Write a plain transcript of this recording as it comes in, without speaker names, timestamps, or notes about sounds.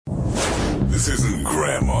This isn't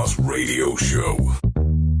Grandma's radio show.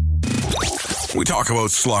 We talk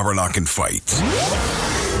about slobber-knocking fights,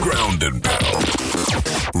 ground and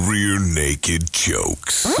pound, rear naked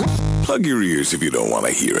chokes. Plug your ears if you don't want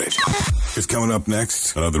to hear it. It's coming up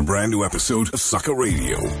next, another brand new episode of Sucka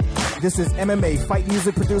Radio. This is MMA fight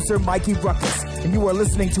music producer Mikey Ruckus, and you are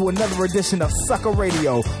listening to another edition of Sucka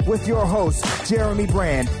Radio with your host, Jeremy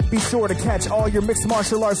Brand. Be sure to catch all your mixed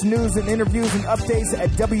martial arts news and interviews and updates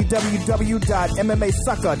at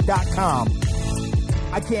www.mmasucka.com.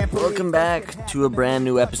 Welcome back to a brand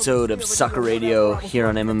new episode of Sucka Radio here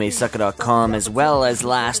on MMAsucka.com, as well as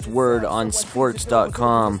Last Word on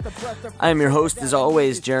Sports.com. I'm your host, as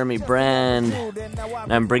always, Jeremy Brand,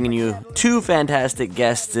 and I'm bringing you two fantastic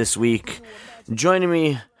guests this week. Joining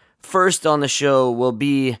me first on the show will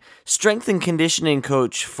be strength and conditioning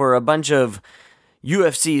coach for a bunch of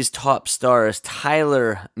UFC's top stars,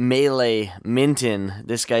 Tyler Melee Minton.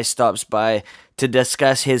 This guy stops by to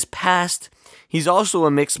discuss his past. He's also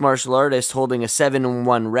a mixed martial artist holding a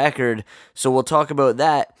 7-1 record, so we'll talk about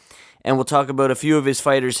that, and we'll talk about a few of his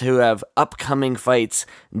fighters who have upcoming fights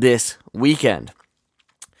this weekend.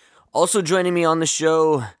 Also joining me on the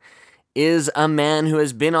show is a man who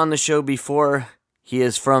has been on the show before. He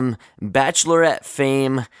is from Bachelorette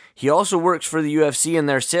fame. He also works for the UFC in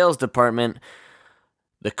their sales department.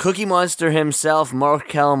 The Cookie Monster himself,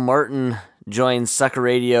 Marquel Martin, joins Sucka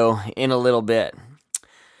Radio in a little bit.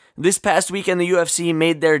 This past weekend, the UFC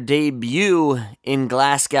made their debut in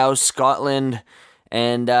Glasgow, Scotland,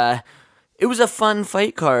 and it was a fun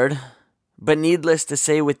fight card, but needless to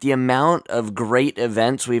say, with the amount of great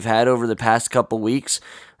events we've had over the past couple weeks,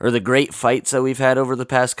 or the great fights that we've had over the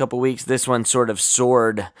past couple weeks, this one sort of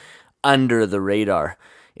soared under the radar.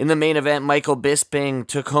 In the main event, Michael Bisping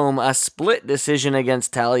took home a split decision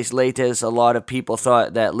against Thales Leites. A lot of people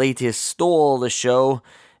thought that Leites stole the show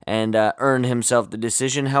and earned himself the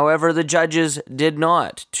decision. However, the judges did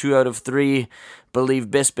not. 2 out of 3 believe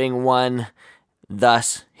Bisping won,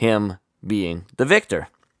 thus him being the victor.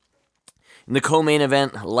 In the co-main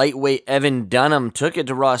event, lightweight Evan Dunham took it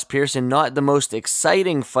to Ross Pearson. Not the most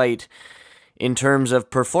exciting fight in terms of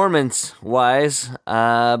performance-wise,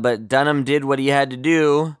 but Dunham did what he had to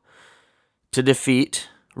do to defeat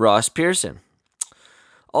Ross Pearson.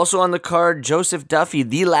 Also on the card, Joseph Duffy,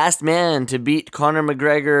 the last man to beat Conor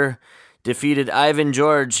McGregor, defeated Ivan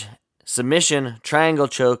George, submission, triangle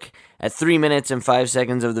choke, at 3 minutes and 5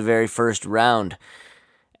 seconds of the very first round.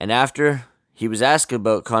 And after, he was asked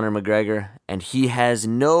about Conor McGregor, and he has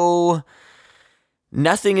nothing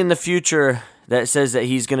in the future that says that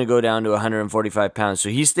he's going to go down to 145 pounds. So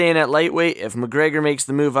he's staying at lightweight. If McGregor makes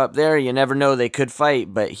the move up there, you never know, they could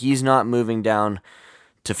fight, but he's not moving down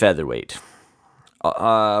to featherweight.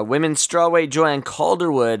 Women's strawweight Joanne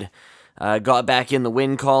Calderwood got back in the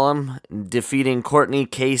win column, defeating Courtney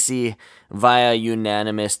Casey via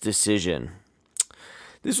unanimous decision.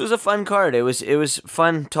 This was a fun card. It was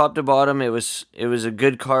fun top to bottom. It was a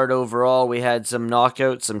good card overall. We had some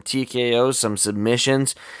knockouts, some TKOs, some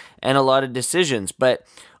submissions, and a lot of decisions. But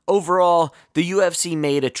overall, the UFC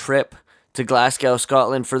made a trip to Glasgow,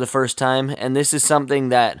 Scotland for the first time, and this is something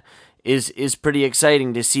that is pretty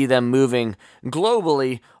exciting to see them moving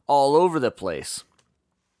globally all over the place.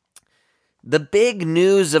 The big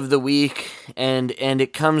news of the week, and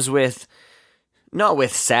it comes with, not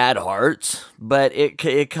with sad hearts, but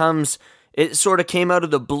it sort of came out of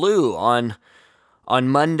the blue on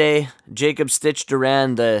Monday. Jacob Stitch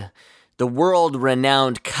Duran, the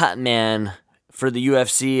world-renowned cut man for the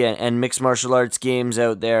UFC and mixed martial arts games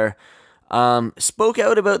out there, spoke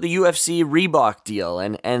out about the UFC Reebok deal,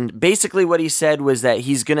 and basically what he said was that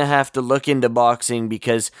he's going to have to look into boxing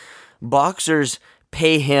because boxers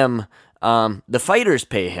pay him, the fighters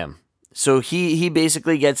pay him. So he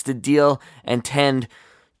basically gets to deal and tend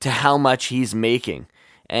to how much he's making.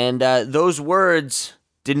 And those words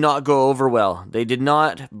did not go over well. They did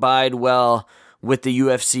not bide well with the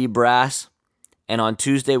UFC brass. And on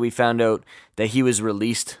Tuesday we found out that he was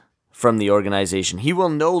released from the organization. He will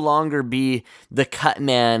no longer be the cut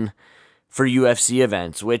man for UFC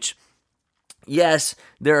events, which, yes,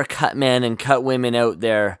 there are cut men and cut women out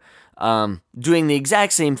there doing the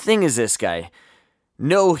exact same thing as this guy.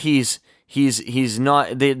 No, he's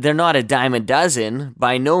not, they're not a dime a dozen,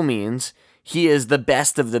 by no means. He is the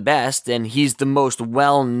best of the best, and he's the most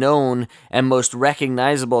well-known and most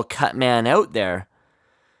recognizable cut man out there.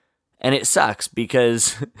 And it sucks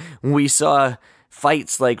because we saw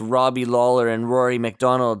fights like Robbie Lawler and Rory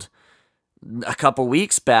McDonald a couple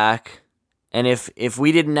weeks back, and if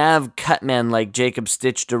we didn't have cut men like Jacob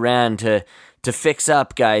Stitch Duran to fix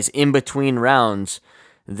up guys in between rounds,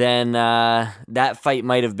 then that fight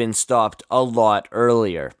might have been stopped a lot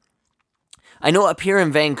earlier. I know up here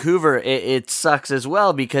in Vancouver, it sucks as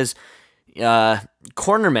well because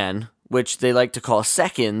cornermen, which they like to call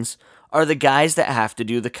seconds, are the guys that have to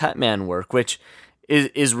do the cutman work, which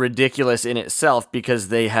is ridiculous in itself because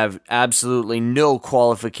they have absolutely no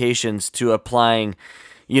qualifications to applying,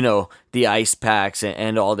 the ice packs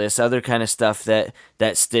and all this other kind of stuff that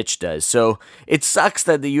Stitch does. So it sucks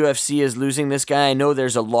that the UFC is losing this guy. I know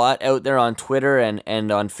there's a lot out there on Twitter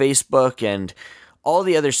and on Facebook and all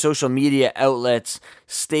the other social media outlets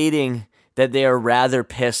stating that they are rather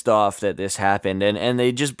pissed off that this happened, and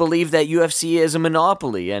they just believe that UFC is a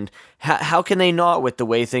monopoly, and how can they not with the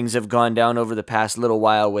way things have gone down over the past little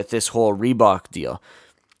while with this whole Reebok deal.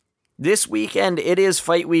 This weekend, it is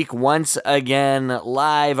Fight Week once again,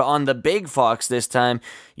 live on the Big Fox this time,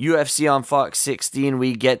 UFC on Fox 16.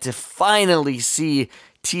 We get to finally see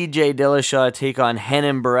TJ Dillashaw take on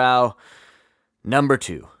Renan Barão, number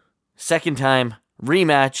 2. Second time,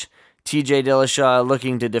 rematch. TJ Dillashaw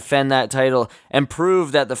looking to defend that title and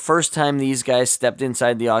prove that the first time these guys stepped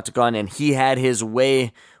inside the octagon and he had his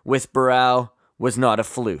way with Barão was not a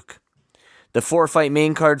fluke. The 4-fight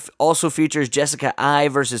main card also features Jessica Ai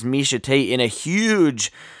versus Miesha Tate in a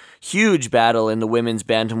huge battle in the women's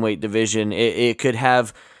bantamweight division. It could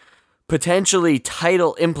have potentially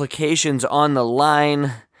title implications on the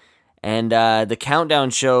line, and the Countdown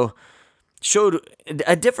show showed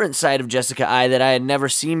a different side of Jessica Ai that I had never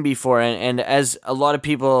seen before. And as a lot of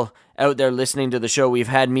people out there listening to the show, we've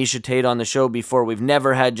had Miesha Tate on the show before. We've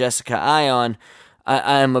never had Jessica Ai on.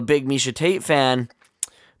 I'm a big Miesha Tate fan,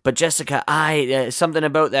 but Jessica Ai, something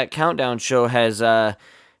about that Countdown show has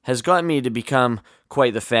gotten me to become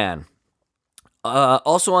quite the fan.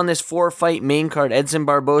 Also on this 4-fight main card, Edson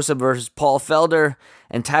Barboza versus Paul Felder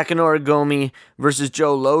and Takanori Gomi versus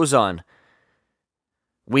Joe Lozon.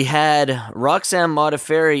 We had Roxanne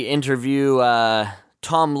Modafferi interview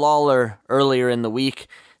Tom Lawler earlier in the week.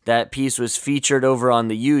 That piece was featured over on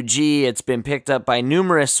the UG. It's been picked up by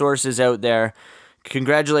numerous sources out there.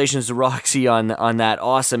 Congratulations to Roxy on that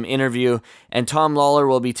awesome interview. And Tom Lawler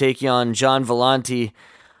will be taking on John Volante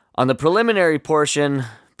on the preliminary portion,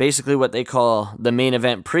 basically what they call the main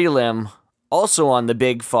event prelim, also on the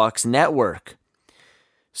Big Fox network.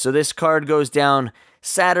 So this card goes down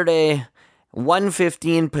Saturday,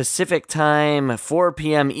 1:15 Pacific time, 4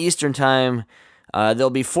 p.m. Eastern time. There'll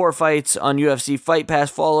be 4 fights on UFC Fight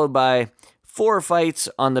Pass, followed by 4 fights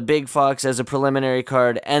on the Big Fox as a preliminary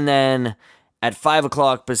card, and then at 5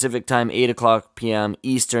 o'clock Pacific time, 8 o'clock p.m.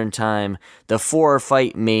 Eastern time, the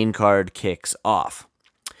 4-fight main card kicks off.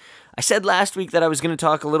 I said last week that I was going to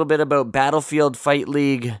talk a little bit about Battlefield Fight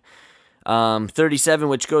League 37,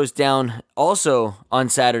 which goes down also on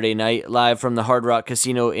Saturday night, live from the Hard Rock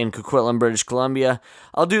Casino in Coquitlam, British Columbia.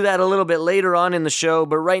 I'll do that a little bit later on in the show,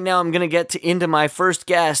 but right now I'm going to get into my first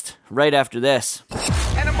guest right after this.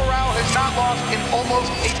 Renan Barão has not lost in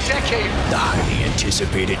almost a decade. The highly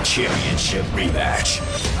anticipated championship rematch.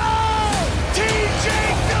 Oh! TJ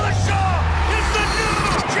Dillashaw is the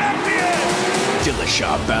new champion!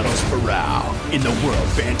 Dillashaw battles Barão in the World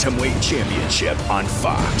Bantamweight Championship on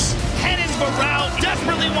Fox. Renan Barão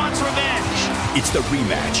desperately wants revenge. It's the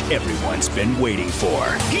rematch everyone's been waiting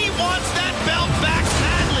for. He wants that belt back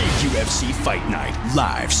badly. UFC Fight Night,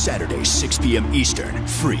 live Saturday, 6 p.m. Eastern,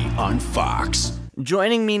 free on Fox.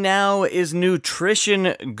 Joining me now is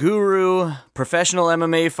nutrition guru, professional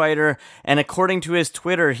MMA fighter, and according to his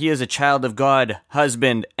Twitter, he is a child of God,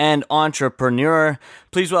 husband, and entrepreneur.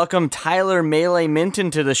 Please welcome Tyler Melee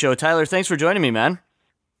Minton to the show. Tyler, thanks for joining me, man.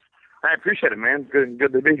 I appreciate it, man. Good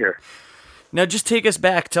to be here. Now, just take us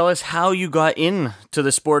back. Tell us how you got into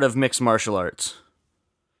the sport of mixed martial arts.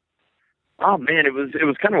 Oh man, it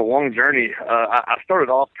was kind of a long journey. I started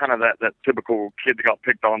off kind of that typical kid that got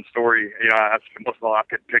picked on story. You know, I spent most of my life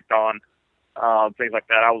getting picked on, things like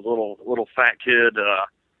that. I was a little fat kid.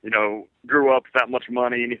 You know, grew up without much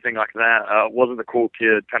money, anything like that. Wasn't the cool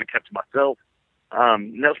kid. Kind of kept to myself.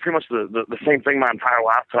 And that was pretty much the same thing my entire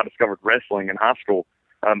life. So I discovered wrestling in high school.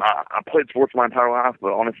 I played sports my entire life,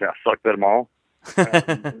 but honestly, I sucked at them all.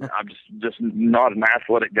 I'm just not an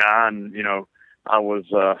athletic guy, and you know, I was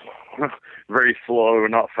very slow,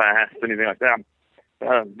 not fast, anything like that.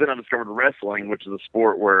 Then I discovered wrestling, which is a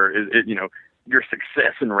sport where it you know, your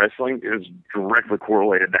success in wrestling is directly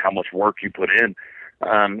correlated to how much work you put in.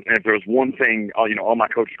 And if there was one thing, you know, all my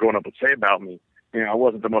coaches growing up would say about me, you know, I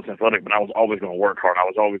wasn't the most athletic, but I was always going to work hard. I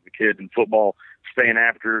was always the kid in football, staying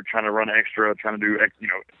after, trying to run extra, trying to do, you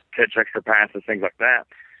know, catch extra passes, things like that.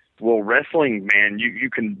 Well, wrestling, man, you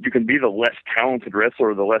can be the less talented wrestler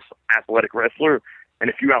or the less athletic wrestler, and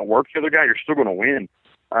if you outwork the other guy, you're still going to win.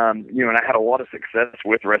 And I had a lot of success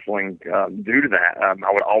with wrestling due to that.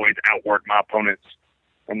 I would always outwork my opponents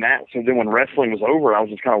and that. So then when wrestling was over, I was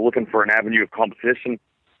just kind of looking for an avenue of competition.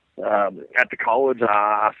 At the college,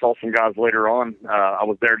 I saw some guys later on. I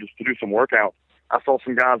was there just to do some workout. I saw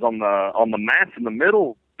some guys on the mats in the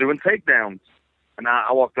middle doing takedowns, and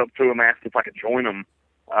I walked up to them, asked if I could join them.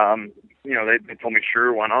 They told me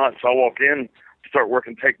sure, why not? So I walk in, start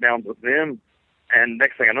working takedowns with them, and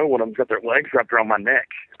next thing I know, one of them's got their legs wrapped around my neck,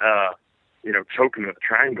 choking with a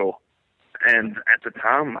triangle. And at the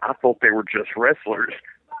time, I thought they were just wrestlers.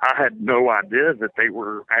 I had no idea that they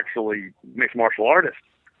were actually mixed martial artists.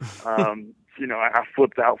 I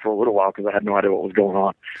flipped out for a little while because I had no idea what was going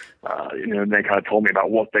on. And they kind of told me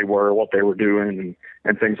about what they were doing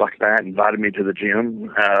and things like that, invited me to the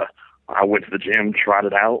gym. I went to the gym, tried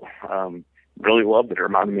it out, really loved it. It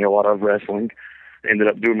reminded me a lot of wrestling. Ended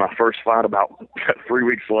up doing my first fight about 3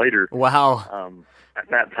 weeks later. Wow. At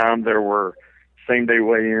that time, there were same-day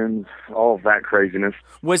weigh-ins, all of that craziness.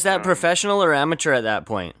 Was that professional or amateur at that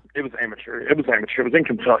point? It was amateur. It was in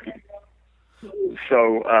Kentucky.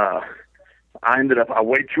 So I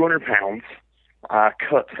weighed 200 pounds. I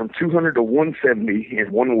cut from 200 to 170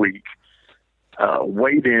 in 1 week.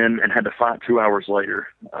 Weighed in and had to fight 2 hours later.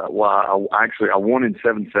 I won in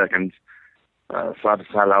 7 seconds. So I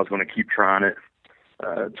decided I was going to keep trying it.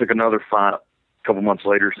 Took another fight a couple months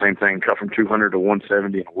later, same thing, cut from 200 to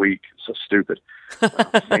 170 in a week. So stupid.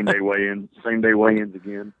 Same day weigh-ins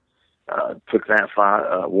again. Took that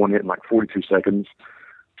fight, won it in like 42 seconds.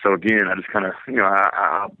 So again, I just kind of,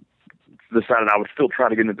 I decided I would still try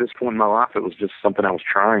to get at this point in my life. It was just something I was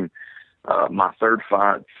trying. My third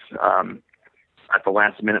fight, at the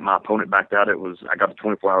last minute, my opponent backed out. I got a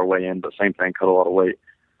 24-hour weigh-in, but same thing, cut a lot of weight.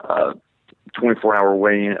 24-hour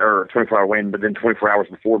weigh-in, but then 24 hours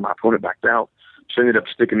before, my opponent backed out. So ended up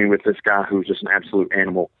sticking me with this guy who was just an absolute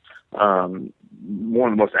animal. One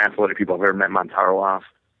of the most athletic people I've ever met in my entire life.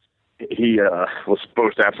 He was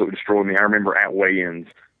supposed to absolutely destroy me. I remember at weigh-ins,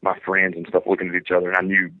 my friends and stuff looking at each other, and I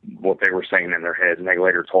knew what they were saying in their heads, and they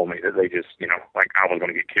later told me that they just, like I was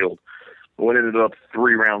going to get killed. Well, it ended up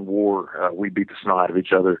 3-round war. We beat the snot out of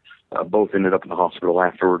each other. Both ended up in the hospital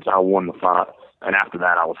afterwards. I won the fight, and after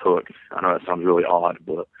that, I was hooked. I know that sounds really odd,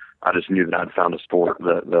 but I just knew that I'd found a sport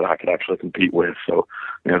that I could actually compete with. So,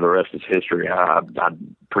 the rest is history. I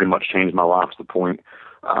pretty much changed my life to the point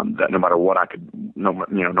that no matter what no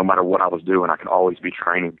matter what I was doing, I could always be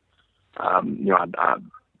training. I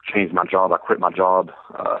changed my job. I quit my job.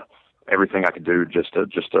 Everything I could do just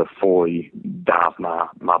to fully dive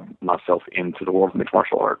myself into the world of mixed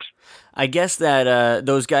martial arts. I guess that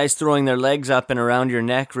those guys throwing their legs up and around your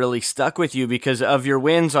neck really stuck with you because of your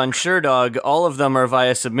wins on Sherdog. All of them are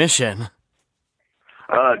via submission.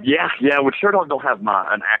 Yeah. With Sherdog, don't have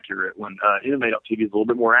an accurate one. MMA TV is a little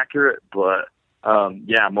bit more accurate, but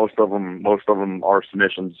most of them are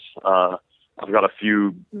submissions. I got a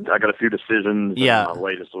few decisions. Yeah. And my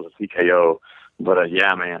latest was a TKO. But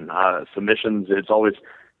submissions, it's always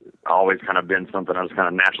kind of been something I was kind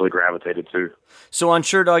of naturally gravitated to. So on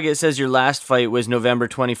Sherdog, it says your last fight was November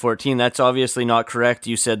 2014. That's obviously not correct.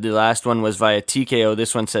 You said the last one was via TKO.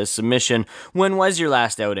 This one says submission. When was your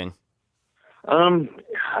last outing? It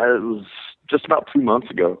was just about 2 months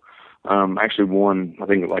ago. Actually won, I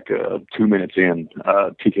think, 2 minutes in,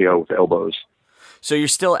 TKO with elbows. So you're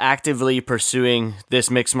still actively pursuing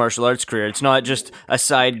this mixed martial arts career. It's not just a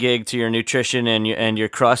side gig to your nutrition and your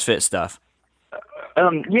CrossFit stuff.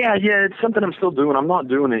 It's something I'm still doing. I'm not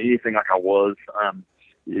doing anything like I was. I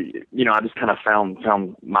just kind of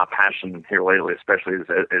found my passion here lately, especially as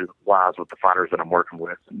it lies with the fighters that I'm working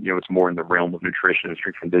with. It's more in the realm of nutrition and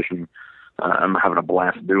strength conditioning. I'm having a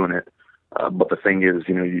blast doing it. But the thing is,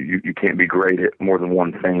 you can't be great at more than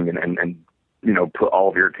one thing and put all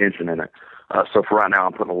of your attention in it. So for right now,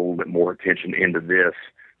 I'm putting a little bit more attention into this.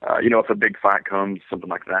 If a big fight comes, something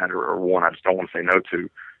like that, or one I just don't want to say no to,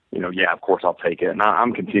 of course I'll take it. And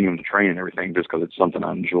I'm continuing to train and everything just because it's something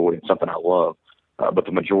I enjoy and something I love. But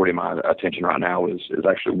the majority of my attention right now is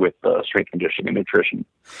actually with strength conditioning and nutrition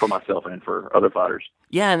for myself and for other fighters.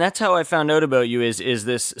 Yeah, and that's how I found out about you is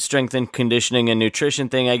this strength and conditioning and nutrition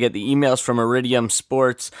thing. I get the emails from Iridium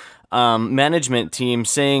Sports management team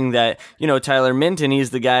saying that, Tyler Minton,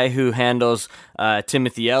 he's the guy who handles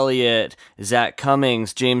Timothy Elliott, Zach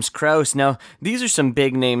Cummings, James Krause. Now, these are some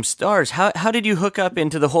big name stars. How did you hook up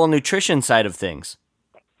into the whole nutrition side of things?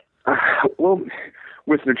 Well,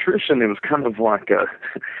 with nutrition, it was kind of like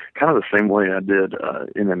kind of the same way I did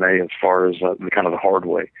MMA as far as kind of the hard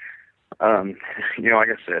way. Like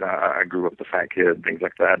I said, I grew up the fat kid, things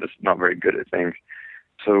like that, just not very good at things.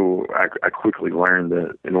 So I quickly learned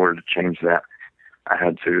that in order to change that, I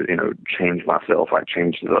had to, change myself. I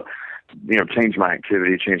changed change my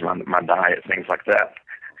activity, change my diet, things like that.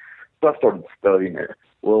 So I started studying it.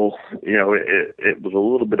 Well, it was a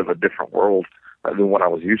little bit of a different world than what I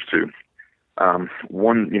was used to.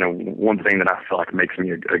 One thing that I feel like makes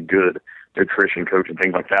me a good nutrition coach and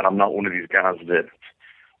things like that, I'm not one of these guys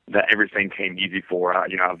that everything came easy for.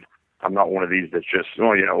 I'm not one of these that's just,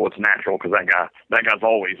 it's natural because that guy's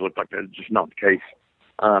always looked like that. It's just not the case.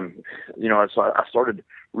 So I started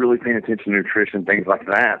really paying attention to nutrition, things like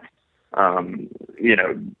that.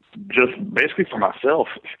 Just basically for myself.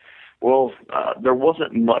 Well, there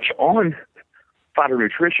wasn't much on fighter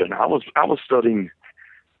nutrition. I was studying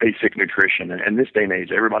basic nutrition, and this day and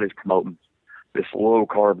age, everybody's promoting this low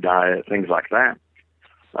carb diet, things like that.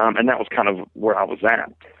 And that was kind of where I was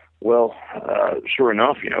at. Well, sure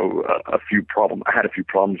enough, I had a few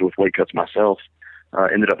problems with weight cuts myself.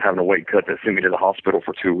 Ended up having a weight cut that sent me to the hospital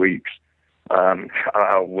for 2 weeks.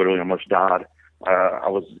 I literally almost died. I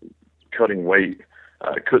was cutting weight,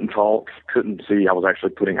 couldn't talk, couldn't see. I was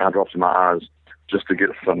actually putting eye drops in my eyes just to get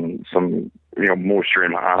some moisture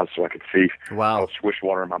in my eyes so I could see. Wow. I would swish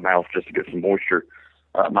water in my mouth just to get some moisture.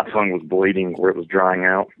 My tongue was bleeding where it was drying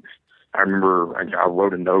out. I remember I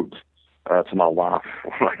wrote a note to my wife.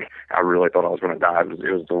 Like, I really thought I was going to die. It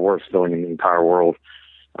was the worst feeling in the entire world.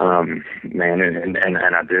 Man, and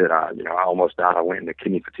I did. I almost died. I went into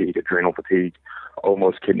kidney fatigue, adrenal fatigue,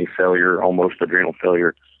 almost kidney failure, almost adrenal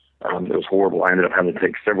failure. It was horrible. I ended up having to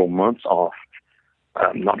take several months off,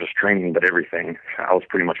 not just training, but everything. I was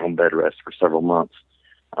pretty much on bed rest for several months.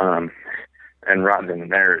 And right then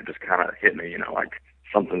and there, it just kind of hit me, like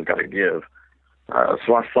something's got to give.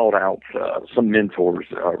 So I sought out some mentors.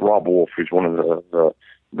 Rob Wolf, who's one of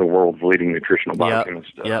the world's leading nutritional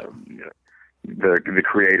biochemists, the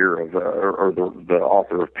creator of or the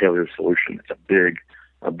author of Paleo Solution. It's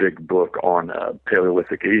a big book on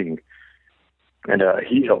Paleolithic eating, and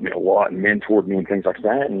he helped me a lot and mentored me and things like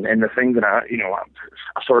that. And the thing that I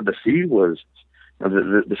started to see was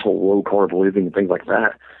this whole low carb living and things like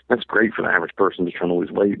that. That's great for the average person just trying to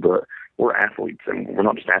lose weight, but we're athletes, and we're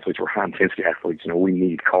not just athletes, we're high intensity athletes. We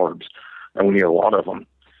need carbs, and we need a lot of them.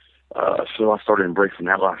 So I started embracing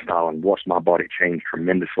that lifestyle and watched my body change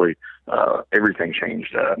tremendously. Everything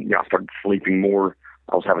changed. I started sleeping more.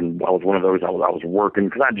 I was one of those. I was working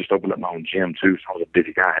because I just opened up my own gym too. So I was a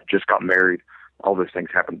busy guy. I had just got married. All those things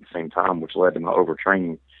happened at the same time, which led to my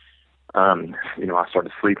overtraining. I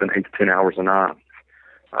started sleeping 8 to 10 hours a night.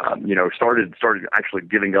 Started actually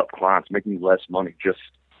giving up clients, making less money just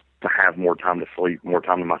to have more time to sleep, more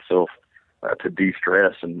time to myself, to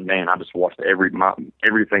de-stress. And man, I just watched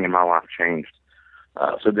everything in my life changed.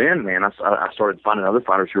 So then, man, I started finding other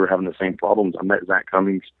fighters who were having the same problems. I met Zach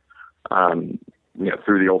Cummings,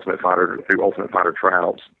 through Ultimate Fighter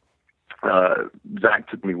tryouts. Zach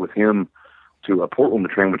took me with him to Portland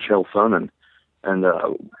to train with Chael Sonnen. And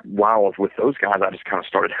while I was with those guys, I just kind of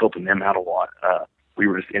started helping them out a lot. We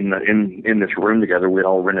were just in this room together. We had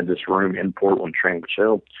all rented this room in Portland training with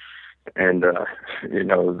Chael. And,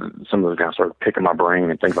 some of those guys started picking my brain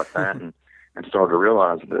and things like that, and started to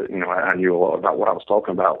realize that, I knew a lot about what I was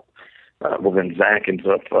talking about. Well, then Zach ends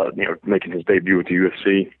up, making his debut with the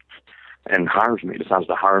UFC and decides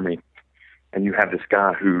to hire me. And you have this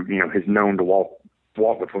guy who, is known to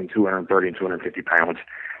walk between 230 and 250 pounds,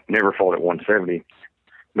 never fought at 170,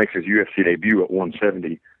 makes his UFC debut at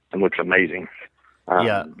 170 and looks amazing.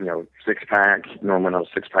 Six pack, normally not a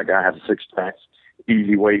six pack guy, has a six pack,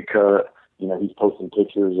 easy weight cut. He's posting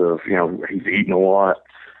pictures of, he's eating a lot.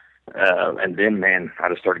 And then, man, I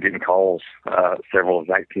just started getting calls. Several of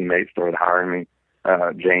Zach's teammates started hiring me.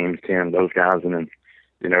 James, Tim, those guys. And then,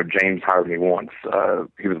 James hired me once.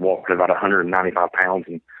 He was walking about 195 pounds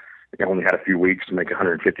and only had a few weeks to make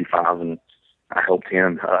 155. And I helped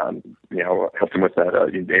him, helped him with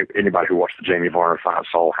that. Anybody who watched the Jamie Varner fight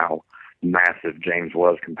saw how massive James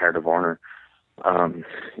was compared to Varner. And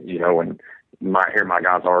my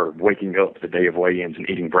guys are waking up the day of weigh-ins and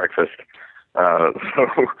eating breakfast. I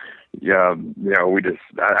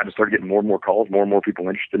just started getting more and more calls, more and more people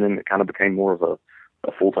interested in it. It kind of became more of a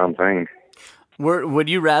full-time thing. Would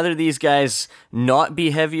you rather these guys not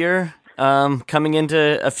be heavier coming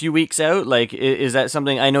into a few weeks out? Like, is that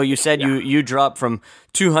something? I know you said you dropped from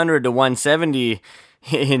 200 to 170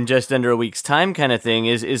 in just under a week's time, kind of thing.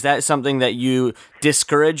 Is that something that you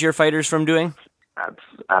discourage your fighters from doing?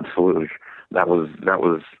 Absolutely. That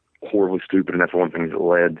was horribly stupid, and that's one thing that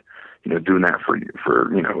led, doing that for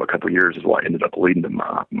a couple of years is what ended up leading to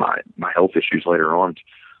my health issues later on.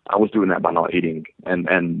 I was doing that by not eating,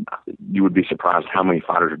 and you would be surprised how many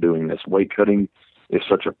fighters are doing this. Weight cutting is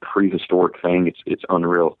such a prehistoric thing. It's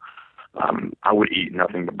unreal. I would eat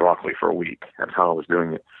nothing but broccoli for a week. That's how I was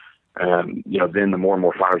doing it. And, then the more and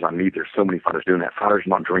more fighters I meet, there's so many fighters doing that. Fighters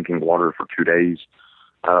not drinking water for 2 days.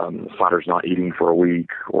 Fighters not eating for a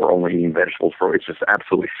week or only eating vegetables for a week. It's just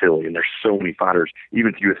absolutely silly. And there's so many fighters,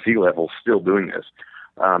 even at UFC level, still doing this.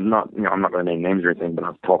 I'm not going to name names or anything, but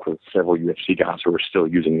I've talked with several UFC guys who are still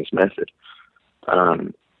using this method.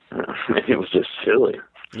 It was just silly.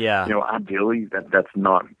 Yeah. Ideally, that's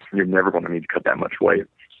not, you're never going to need to cut that much weight.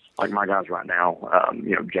 Like my guys right now,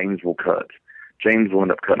 James will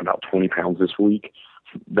end up cutting about 20 pounds this week.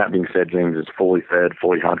 That being said, James is fully fed,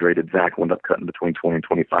 fully hydrated. Zach will end up cutting between 20 and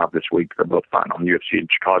 25 this week. They're both fighting on UFC in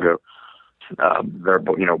Chicago. They're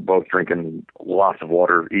both drinking lots of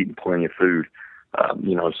water, eating plenty of food. So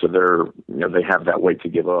they have that weight to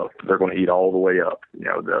give up. They're going to eat all the way up.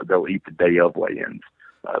 They'll eat the day of weigh-ins.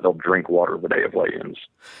 They'll drink water the day of weigh-ins.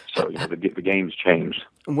 So the game's changed.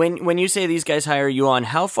 When you say these guys hire you on,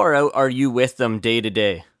 how far out are you with them day to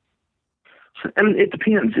day? And it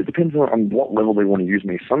depends. It depends on what level they want to use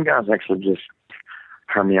me. Some guys actually just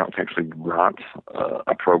hire me out to actually write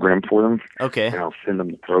a program for them. Okay. And I'll send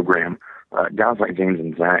them the program. Guys like James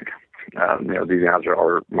and Zach, these guys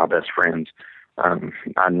are my best friends.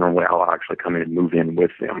 I'll actually come in and move in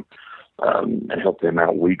with them and help them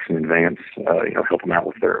out weeks in advance. Help them out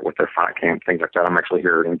with their fight camp, things like that. I'm actually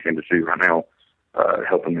here in Tennessee right now,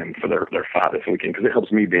 helping them for their fight this weekend because it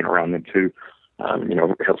helps me being around them too.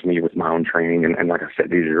 It helps me with my own training. And like I said,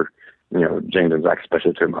 these are, James and Zach,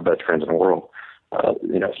 especially two of my best friends in the world. So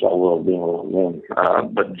I love being around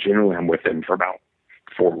them. But generally I'm with them for about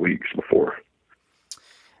 4 weeks before.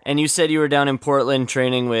 And you said you were down in Portland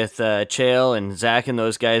training with Chael and Zach and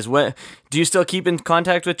those guys. What do you still keep in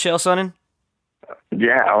contact with Chael Sonnen?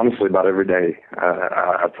 Yeah, honestly, about every day.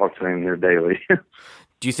 I talk to him here daily.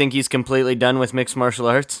 Do you think he's completely done with mixed martial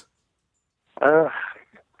arts? Oh,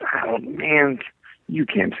 man, you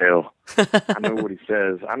can't tell. I know what he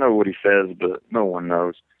says, but no one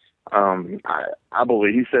knows. I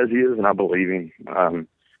believe he says he is, and I believe him.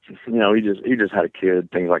 He just had a kid,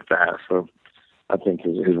 things like that. So I think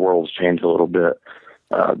his world's changed a little bit.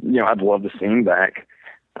 I'd love to see him back.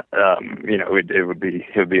 It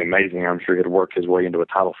would be amazing. I'm sure he'd work his way into a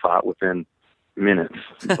title fight within minutes.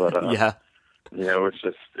 But yeah,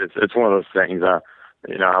 it's one of those things. I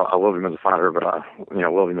love him as a fighter, but I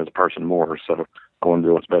love him as a person more. So I want to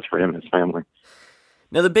do what's best for him and his family.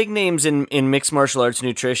 Now, the big names in mixed martial arts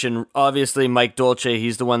nutrition, obviously Mike Dolce,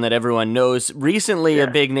 he's the one that everyone knows. Recently, A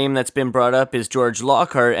big name that's been brought up is George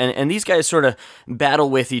Lockhart, and these guys sort of battle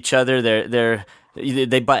with each other.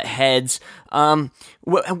 They butt heads.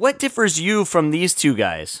 What differs you from these two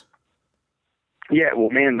guys? Yeah, well,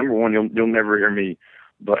 man, number one, you'll never hear me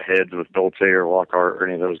butt heads with Dolce or Lockhart or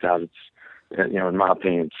any of those guys. It's, in my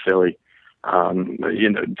opinion, it's silly,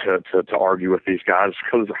 to argue with these guys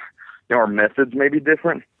because our methods may be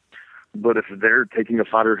different, but if they're taking a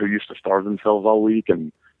fighter who used to starve themselves all week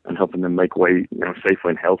and helping them make weight, safely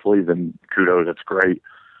and healthily, then kudos, that's great.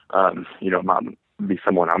 It might be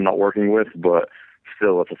someone I'm not working with, but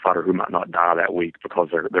still it's a fighter who might not die that week because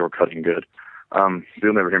they were cutting good.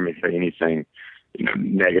 You'll never hear me say anything,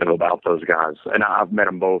 negative about those guys. And I've met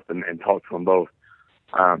them both and talked to them both.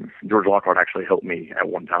 George Lockhart actually helped me at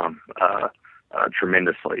one time,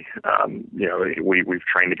 tremendously. We've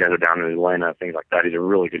trained together down in Atlanta, things like that. He's a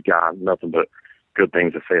really good guy. Nothing but good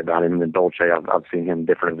things to say about him. And then Dolce, I've seen him in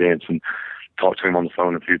different events and talked to him on the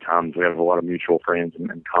phone a few times. We have a lot of mutual friends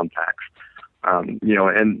and contacts. And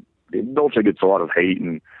Dolce gets a lot of hate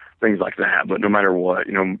and things like that. But no matter what,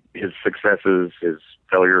 his successes, his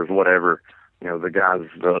failures, whatever, the guy's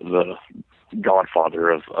the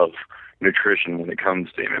godfather of nutrition when it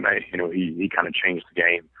comes to MMA. He kind of changed the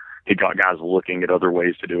game. He got guys looking at other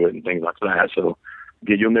ways to do it and things like that. So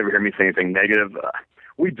you'll never hear me say anything negative.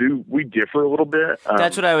 We differ a little bit.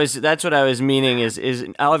 That's what I was meaning is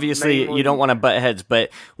obviously mainly, you don't want to butt heads,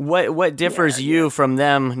 but what differs you from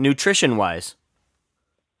them nutrition wise?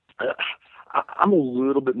 I'm a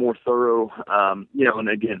little bit more thorough, and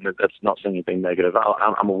again, that's not saying anything negative.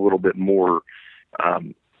 I'm a little bit more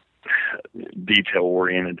detail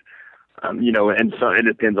oriented. And so it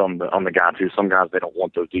depends on the guy too. Some guys, they don't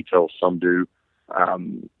want those details. Some do.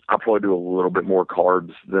 I probably do a little bit more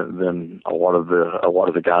carbs than a lot of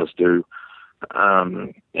the guys do.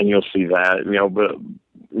 And you'll see that, but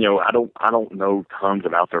I don't know tons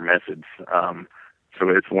about their methods. So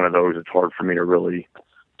it's one of those, it's hard for me to really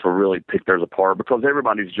pick theirs apart because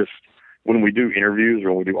everybody's just, when we do interviews or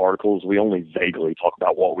when we do articles, we only vaguely talk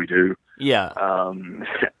about what we do. Yeah.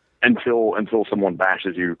 Until someone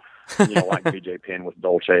bashes you, like BJ Penn with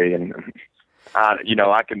Dolce and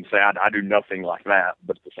I can say I do nothing like that,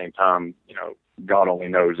 but at the same time, God only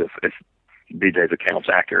knows if BJ's account's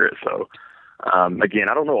accurate. So, again,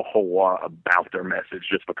 I don't know a whole lot about their message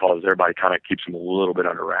just because everybody kind of keeps them a little bit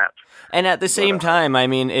under wraps. And at the same time, I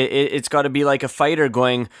mean, it's got to be like a fighter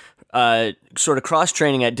going sort of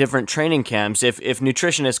cross-training at different training camps. If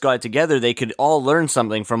nutritionists got together, they could all learn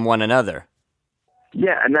something from one another.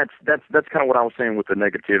 Yeah, and that's kind of what I was saying with the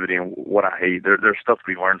negativity and what I hate. There's stuff to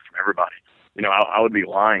be learned from everybody. I would be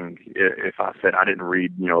lying if I said I didn't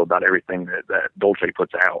read, about everything that Dolce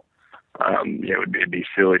puts out. It'd be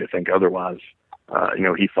silly to think otherwise.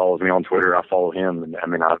 He follows me on Twitter. I follow him,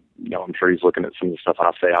 and I'm sure he's looking at some of the stuff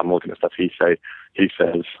I say. I'm looking at stuff he says. It's,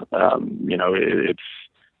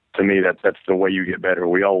 to me, that's the way you get better.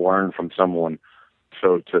 We all learn from someone.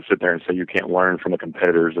 So to sit there and say you can't learn from the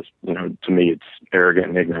competitors, to me, it's arrogant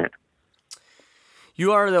and ignorant.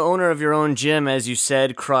 You are the owner of your own gym, as you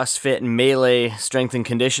said, CrossFit and Melee Strength and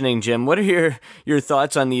Conditioning Gym. What are your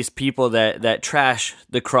thoughts on these people that trash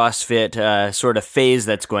the CrossFit sort of phase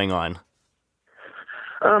that's going on?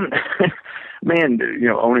 Man,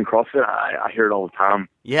 owning CrossFit, I hear it all the time.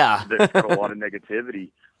 Yeah. There's a lot of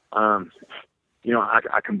negativity. I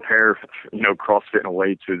compare, CrossFit in a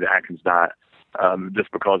way to the Atkins diet, just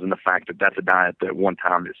because in the fact that that's a diet that one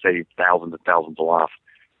time it saved thousands and thousands of lives.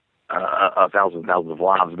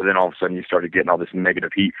 But then all of a sudden you started getting all this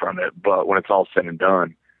negative heat from it. But when it's all said and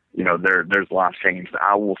done, there's life change.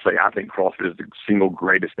 I will say I think CrossFit is the single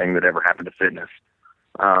greatest thing that ever happened to fitness.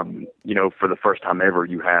 For the first time ever,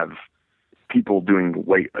 you have people doing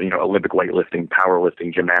Olympic weightlifting,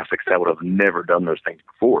 powerlifting, gymnastics that would have never done those things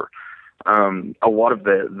before. A lot of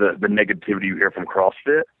the negativity you hear from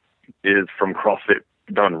CrossFit is from CrossFit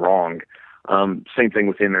done wrong. Same thing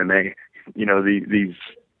with MMA. These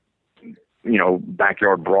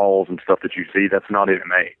backyard brawls and stuff that you see, that's not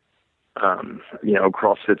MMA.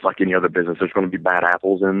 CrossFit's like any other business. There's going to be bad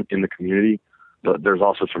apples in the community, but there's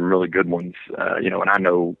also some really good ones. And I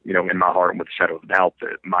know, in my heart and with a shadow of a doubt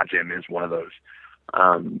that my gym is one of those.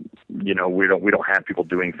 We don't have people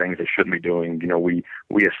doing things they shouldn't be doing.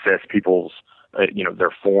 We assess people's,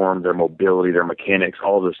 their form, their mobility, their mechanics,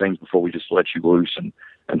 all of those things before we just let you loose and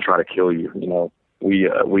try to kill you.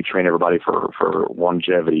 We train everybody for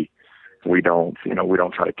longevity. We don't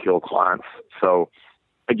try to kill clients. So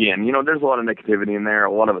again, there's a lot of negativity in there.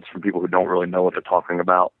 A lot of it's from people who don't really know what they're talking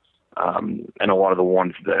about. And a lot of the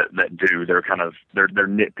ones that do, they're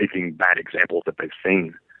nitpicking bad examples that they've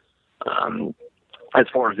seen. As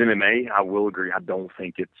far as MMA, I will agree. I don't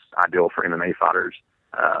think it's ideal for MMA fighters.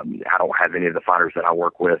 I don't have any of the fighters that I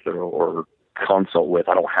work with or consult with.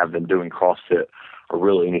 I don't have them doing CrossFit or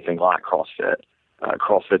really anything like CrossFit.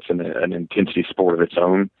 CrossFit's an intensity sport of its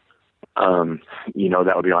own.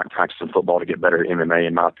 That would be like practicing football to get better at MMA,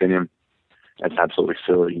 in my opinion. That's absolutely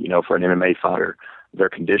silly. For an MMA fighter, their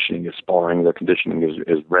conditioning is sparring, their conditioning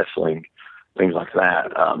is wrestling, things like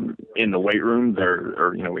that. In the weight room,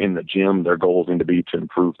 in the gym, their goals need to be to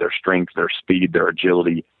improve their strength, their speed, their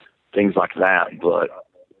agility, things like that. But,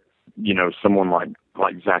 someone like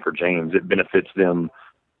Zach or James, it benefits them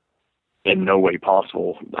in no way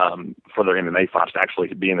possible for their MMA fights to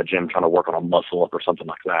actually be in the gym trying to work on a muscle up or something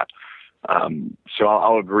like that. So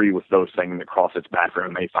I'll agree with those saying that CrossFit's bad for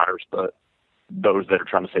MMA fighters, but those that are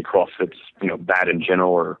trying to say CrossFit's, bad in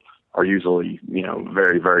general are usually,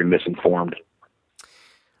 very, very misinformed.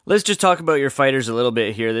 Let's just talk about your fighters a little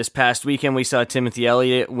bit here. This past weekend, we saw Timothy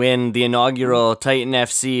Elliott win the inaugural Titan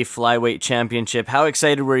FC Flyweight Championship. How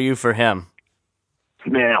excited were you for him?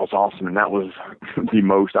 Man, that was awesome, and that was the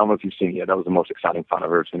most, I don't know if you've seen it yet, that was the most exciting fight I've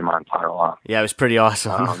ever seen in my entire life. Yeah, it was pretty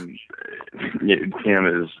awesome.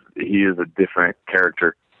 Tim he is a different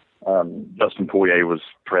character. Dustin Poirier was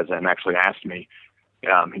present and actually asked me,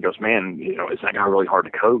 he goes, man, is that guy really hard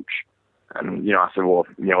to coach? And, I said, well,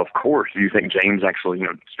 of course. Do you think James actually,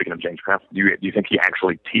 speaking of James Craft, do you think he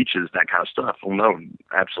actually teaches that kind of stuff? Well, no,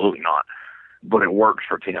 absolutely not. But it works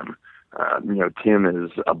for Tim. Tim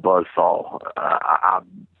is a buzzsaw. I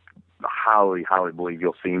highly, highly believe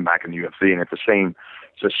you'll see him back in the UFC, and it's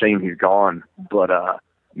a shame he's gone. But,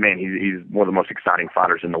 man, he's one of the most exciting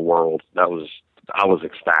fighters in the world. I was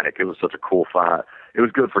ecstatic. It was such a cool fight. It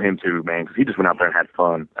was good for him too, man, because he just went out there and had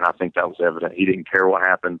fun, and I think that was evident. He didn't care what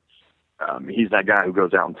happened. He's that guy who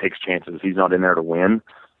goes out and takes chances. He's not in there to win.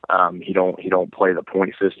 He don't play the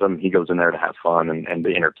point system. He goes in there to have fun and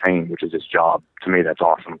to entertain, which is his job. To me, that's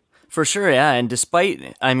awesome. For sure, yeah. And despite,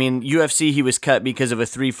 UFC, he was cut because of a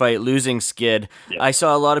 3-fight losing skid. Yeah. I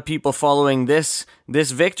saw a lot of people following this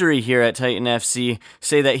victory here at Titan FC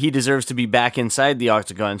say that he deserves to be back inside the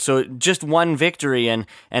octagon. So just one victory, and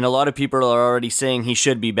a lot of people are already saying he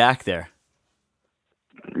should be back there.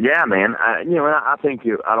 Yeah, man. I think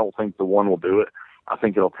I don't think the one will do it. I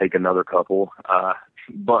think it'll take another couple.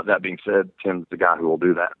 But that being said, Tim's the guy who will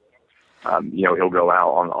do that. He'll go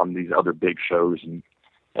out on these other big shows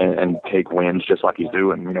and take wins just like he's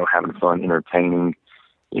doing, having fun, entertaining,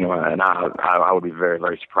 and I would be very,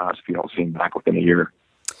 very surprised if you don't see him back within a year.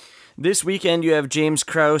 This weekend, you have James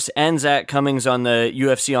Krause and Zach Cummings on the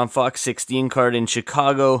UFC on Fox 16 card in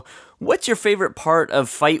Chicago. What's your favorite part of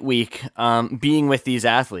Fight Week, being with these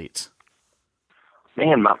athletes?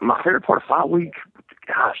 Man, my favorite part of Fight Week,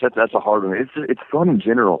 gosh, that's a hard one. It's fun in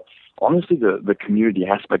general. Honestly, the community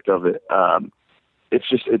aspect of it, it's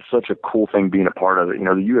such a cool thing being a part of it. The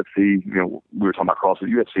UFC, we were talking about CrossFit.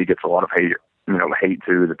 The UFC gets a lot of hate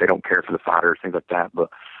too, that they don't care for the fighters, things like that. But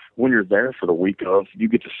when you're there for the week of, you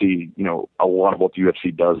get to see, a lot of what the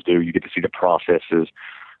UFC does do. You get to see the processes,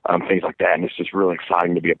 things like that. And it's just really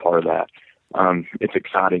exciting to be a part of that. It's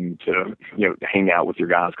exciting to, hang out with your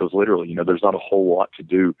guys because literally, there's not a whole lot to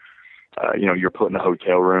do. You're put in a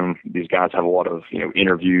hotel room. These guys have a lot of,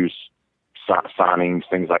 interviews, signings,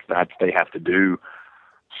 things like that they have to do.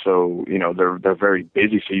 So, they're very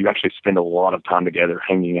busy. So you actually spend a lot of time together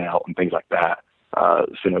hanging out and things like that.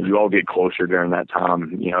 So, you all get closer during that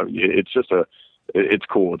time. It's just it's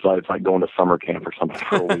cool. It's like going to summer camp or something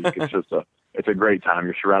for a week. It's a great time.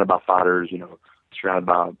 You're surrounded by fighters, surrounded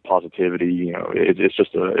by positivity.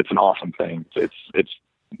 It's an awesome thing. It's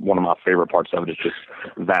one of my favorite parts of it is just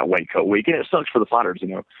that weight cut week. And it sucks for the fighters,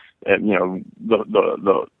 the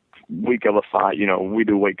week of a fight, we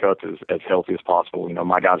do weight cuts as healthy as possible.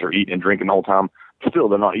 My guys are eating and drinking the whole time. Still,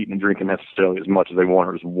 they're not eating and drinking necessarily as much as they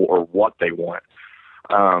want or what they want.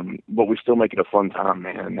 But we still make it a fun time,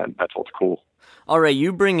 man. That's what's cool. All right,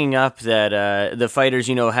 you bringing up that the fighters,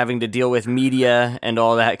 having to deal with media and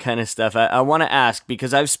all that kind of stuff, I want to ask,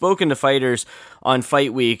 because I've spoken to fighters on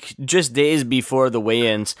Fight Week just days before the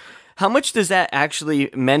weigh-ins. How much does that actually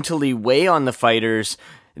mentally weigh on the fighters,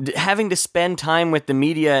 having to spend time with the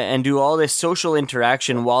media and do all this social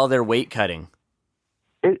interaction while they're weight cutting?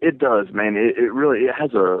 It does, man. It really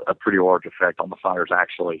has a pretty large effect on the fighters,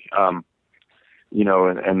 actually. And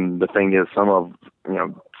the thing is,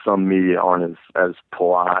 some media aren't as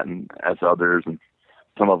polite as others, and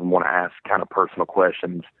some of them want to ask kind of personal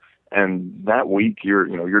questions. And that week, your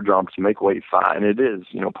job is to make weight, fight, and it is.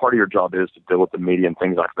 Part of your job is to deal with the media and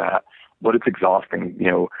things like that. But it's exhausting.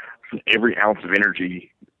 Every ounce of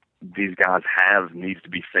energy these guys have needs to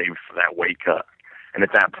be saved for that weight cut. And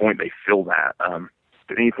at that point, they feel that.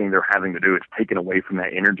 Anything they're having to do, it's taken away from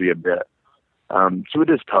that energy a bit. So it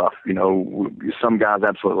is tough. Some guys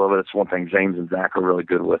absolutely love it. It's one thing James and Zach are really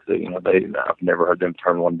good with it. I've never heard them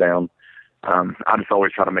turn one down. I just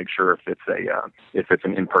always try to make sure if it's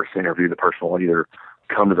an in-person interview, the person will either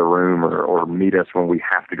come to the room or meet us when we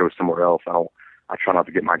have to go somewhere else. I try not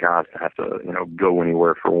to get my guys to have to, go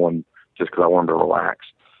anywhere for one, just because I want them to relax.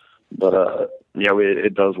 But,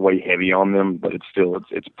 it does weigh heavy on them, but it's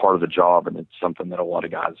part of the job, and it's something that a lot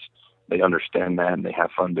of guys, they understand that, and they have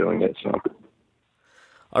fun doing it. So.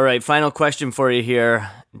 All right, final question for you here.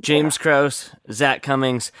 James Krause, Zach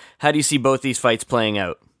Cummings, how do you see both these fights playing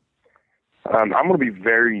out? I'm going to be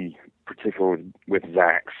very particular with